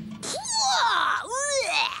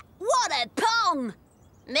 What a pong!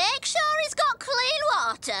 Make sure he's got clean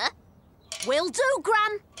water. Will do,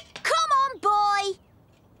 Gran. Come on, boy.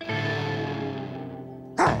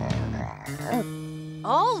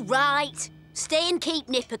 All right. Stay and keep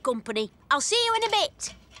Nipper company. I'll see you in a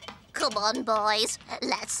bit. Come on, boys.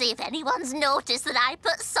 Let's see if anyone's noticed that I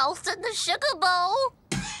put salt in the sugar bowl.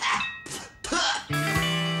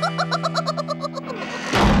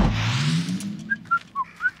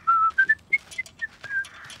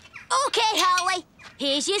 OK, Harley.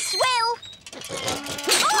 Here's your swill.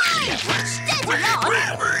 Oi! Steady on!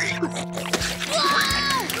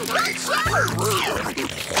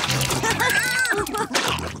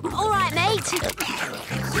 All right, mate.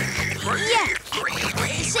 Yeah.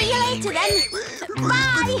 See you later, then.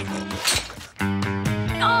 Bye!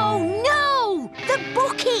 Oh, no! The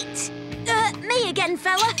bucket! Me again,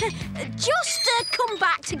 fella. Just come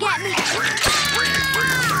back to get me.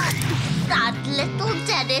 That little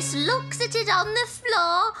Dennis looks at it on the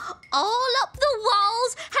floor, all up the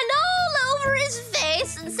walls and all over his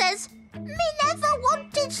face and says, "Me never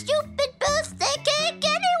wanted stupid birthday cake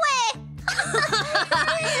anyway."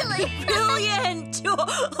 Really? Brilliant!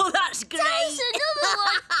 Oh, that's great. There's another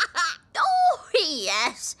one. Oh,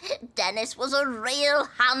 yes. Dennis was a real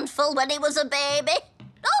handful when he was a baby.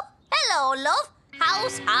 Oh, hello, love.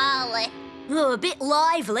 How's Harley? Oh, a bit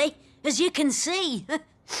lively, as you can see.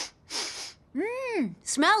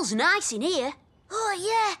 Smells nice in here. Oh,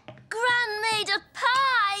 yeah. Gran made a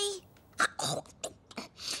pie.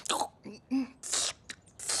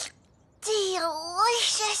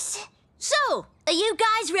 Delicious. So, are you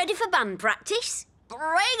guys ready for band practice?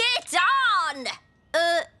 Bring it on!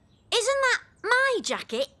 Isn't that my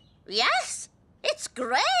jacket? Yes. It's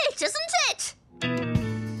great, isn't it?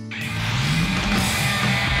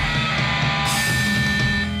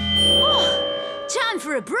 Oh, time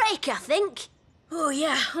for a break, I think. Oh,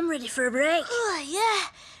 yeah, I'm ready for a break. Oh, yeah,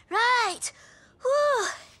 right. Whew.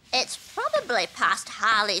 It's probably past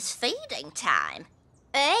Harley's feeding time.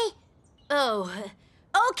 Eh? Oh,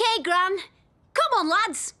 OK, Gran. Come on,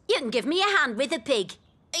 lads. You can give me a hand with the pig.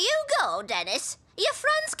 You go, Dennis. Your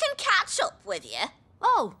friends can catch up with you.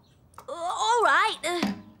 Oh, all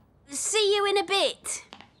right. See you in a bit.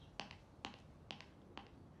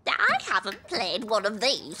 I haven't played one of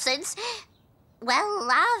these since... Well,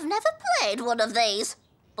 I've never played one of these.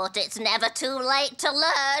 But it's never too late to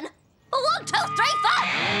learn. 1, 2, 3, 4!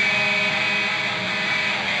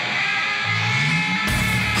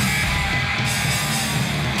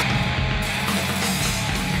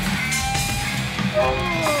 Oh,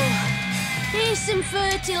 here's some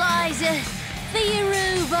fertiliser for your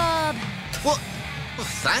rhubarb. What? Well,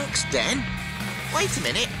 thanks, Den. Wait a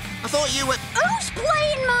minute. I thought you were... Who's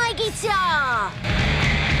playing my guitar?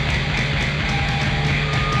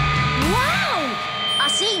 Wow! I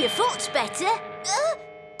see your foot's better.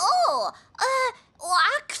 Well,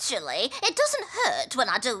 actually, it doesn't hurt when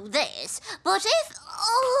I do this. But if...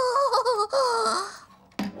 Oh,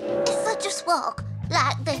 if I just walk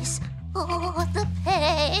like this... Oh, the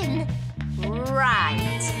pain.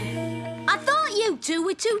 Right. I thought you two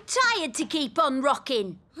were too tired to keep on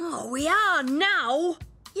rocking. Oh, we are now.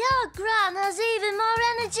 Your Gran has even more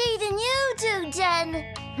energy than you do, Den.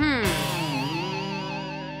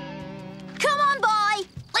 Come on, boy.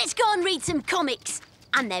 Let's go and read some comics.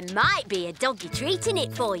 And there might be a doggy treat in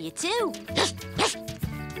it for you, too.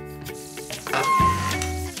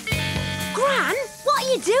 Gran, what are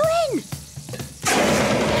you doing?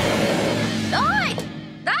 Oi!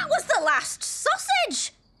 That was the last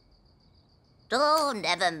sausage! Oh,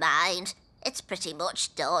 never mind. It's pretty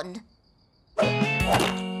much done. Gran,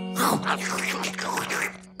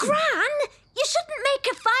 you shouldn't make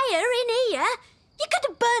a fire in here. You could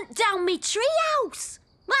have burnt down me treehouse.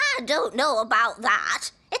 I don't know about that.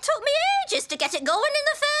 It took me ages to get it going in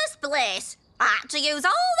the first place. I had to use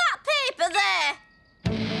all that paper there.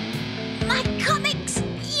 My comics!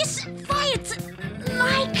 You set fire to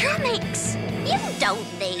my comics! You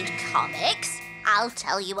don't need comics. I'll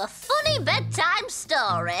tell you a funny bedtime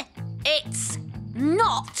story. It's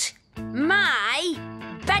not my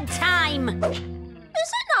bedtime. Is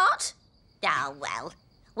it not? Ah, well,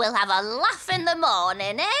 we'll have a laugh in the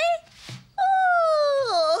morning, eh?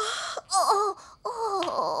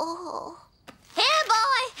 Oh. Here,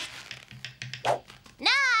 boy.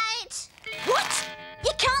 Night. What?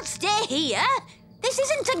 You can't stay here. This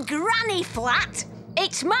isn't a granny flat.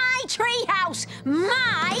 It's my treehouse.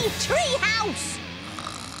 My treehouse.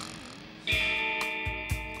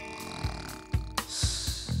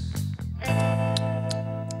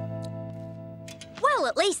 Well,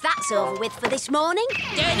 at least that's over with for this morning.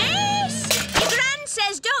 Dennis! Your Gran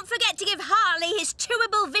says don't forget to give Harley his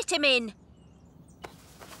chewable vitamin.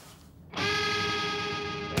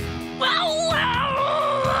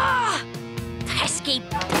 Pesky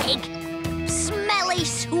pig! Smelly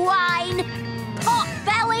swine!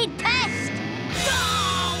 Pot-bellied pest! Go!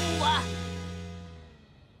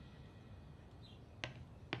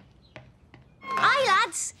 Hi,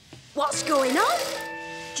 lads. What's going on?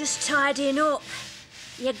 Just tidying up.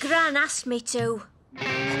 Your Gran asked me to.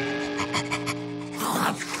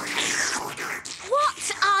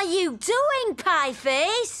 What are you doing,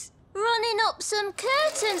 Pieface? Running up some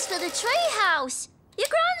curtains for the treehouse. Your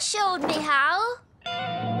Gran showed me how.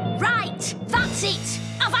 Right, that's it.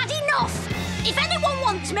 I've had enough. If anyone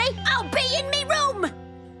wants me, I'll be in me room.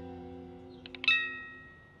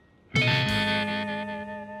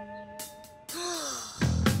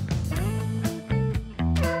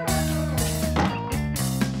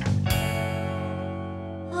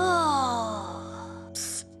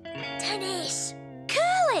 Psst, Dennis.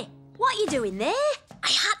 Curly, what are you doing there? I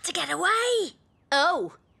had to get away.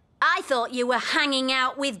 Oh, I thought you were hanging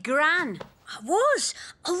out with Gran. I was.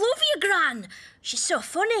 I love your Gran. She's so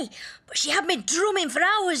funny, but she had me drumming for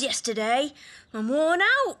hours yesterday. I'm worn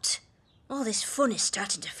out. All this fun is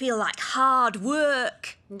starting to feel like hard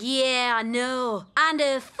work. Yeah, I know. And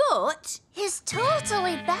her foot? Is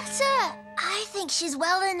totally better. I think she's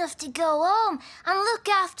well enough to go home and look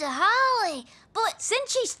after Harley. But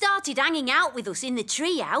since she started hanging out with us in the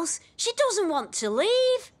treehouse, she doesn't want to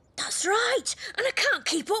leave. That's right. And I can't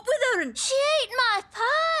keep up with her and... She ate my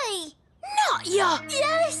pie. Not your...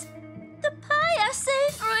 Yes. The pie I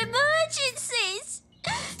saved for emergencies.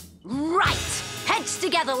 Right. Heads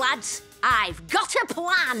together, lads. I've got a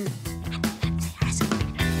plan.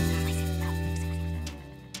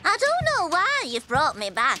 I don't know why you've brought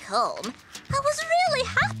me back home. I was really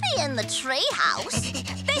happy in the treehouse.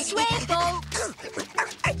 This way, folks.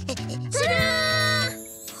 Ta-da!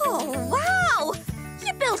 Oh, wow!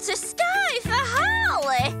 You built a sty for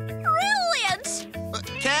Harley. Brilliant!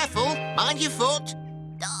 Careful, mind your foot.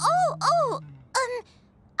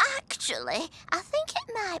 Actually, I think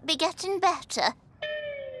it might be getting better.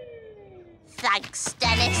 Thanks,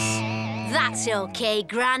 Dennis. That's okay,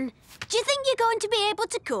 Gran. Do you think you're going to be able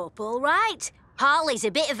to cope all right? Harley's a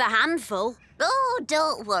bit of a handful. Oh,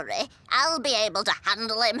 don't worry. I'll be able to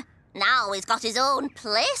handle him. Now he's got his own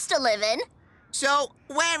place to live in. So,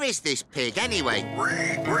 where is this pig, anyway?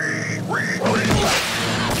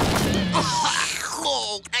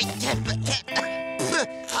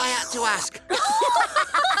 I had to ask.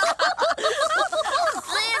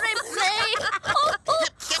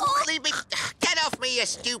 Leave me. Get off me, you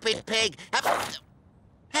stupid pig.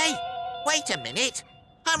 Hey, wait a minute.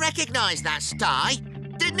 I recognise that sty.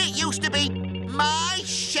 Didn't it used to be my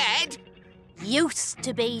shed? Used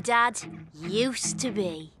to be, Dad. Used to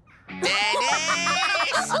be.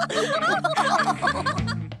 Dennis!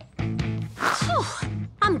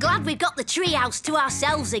 I'm glad we've got the treehouse to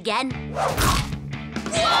ourselves again.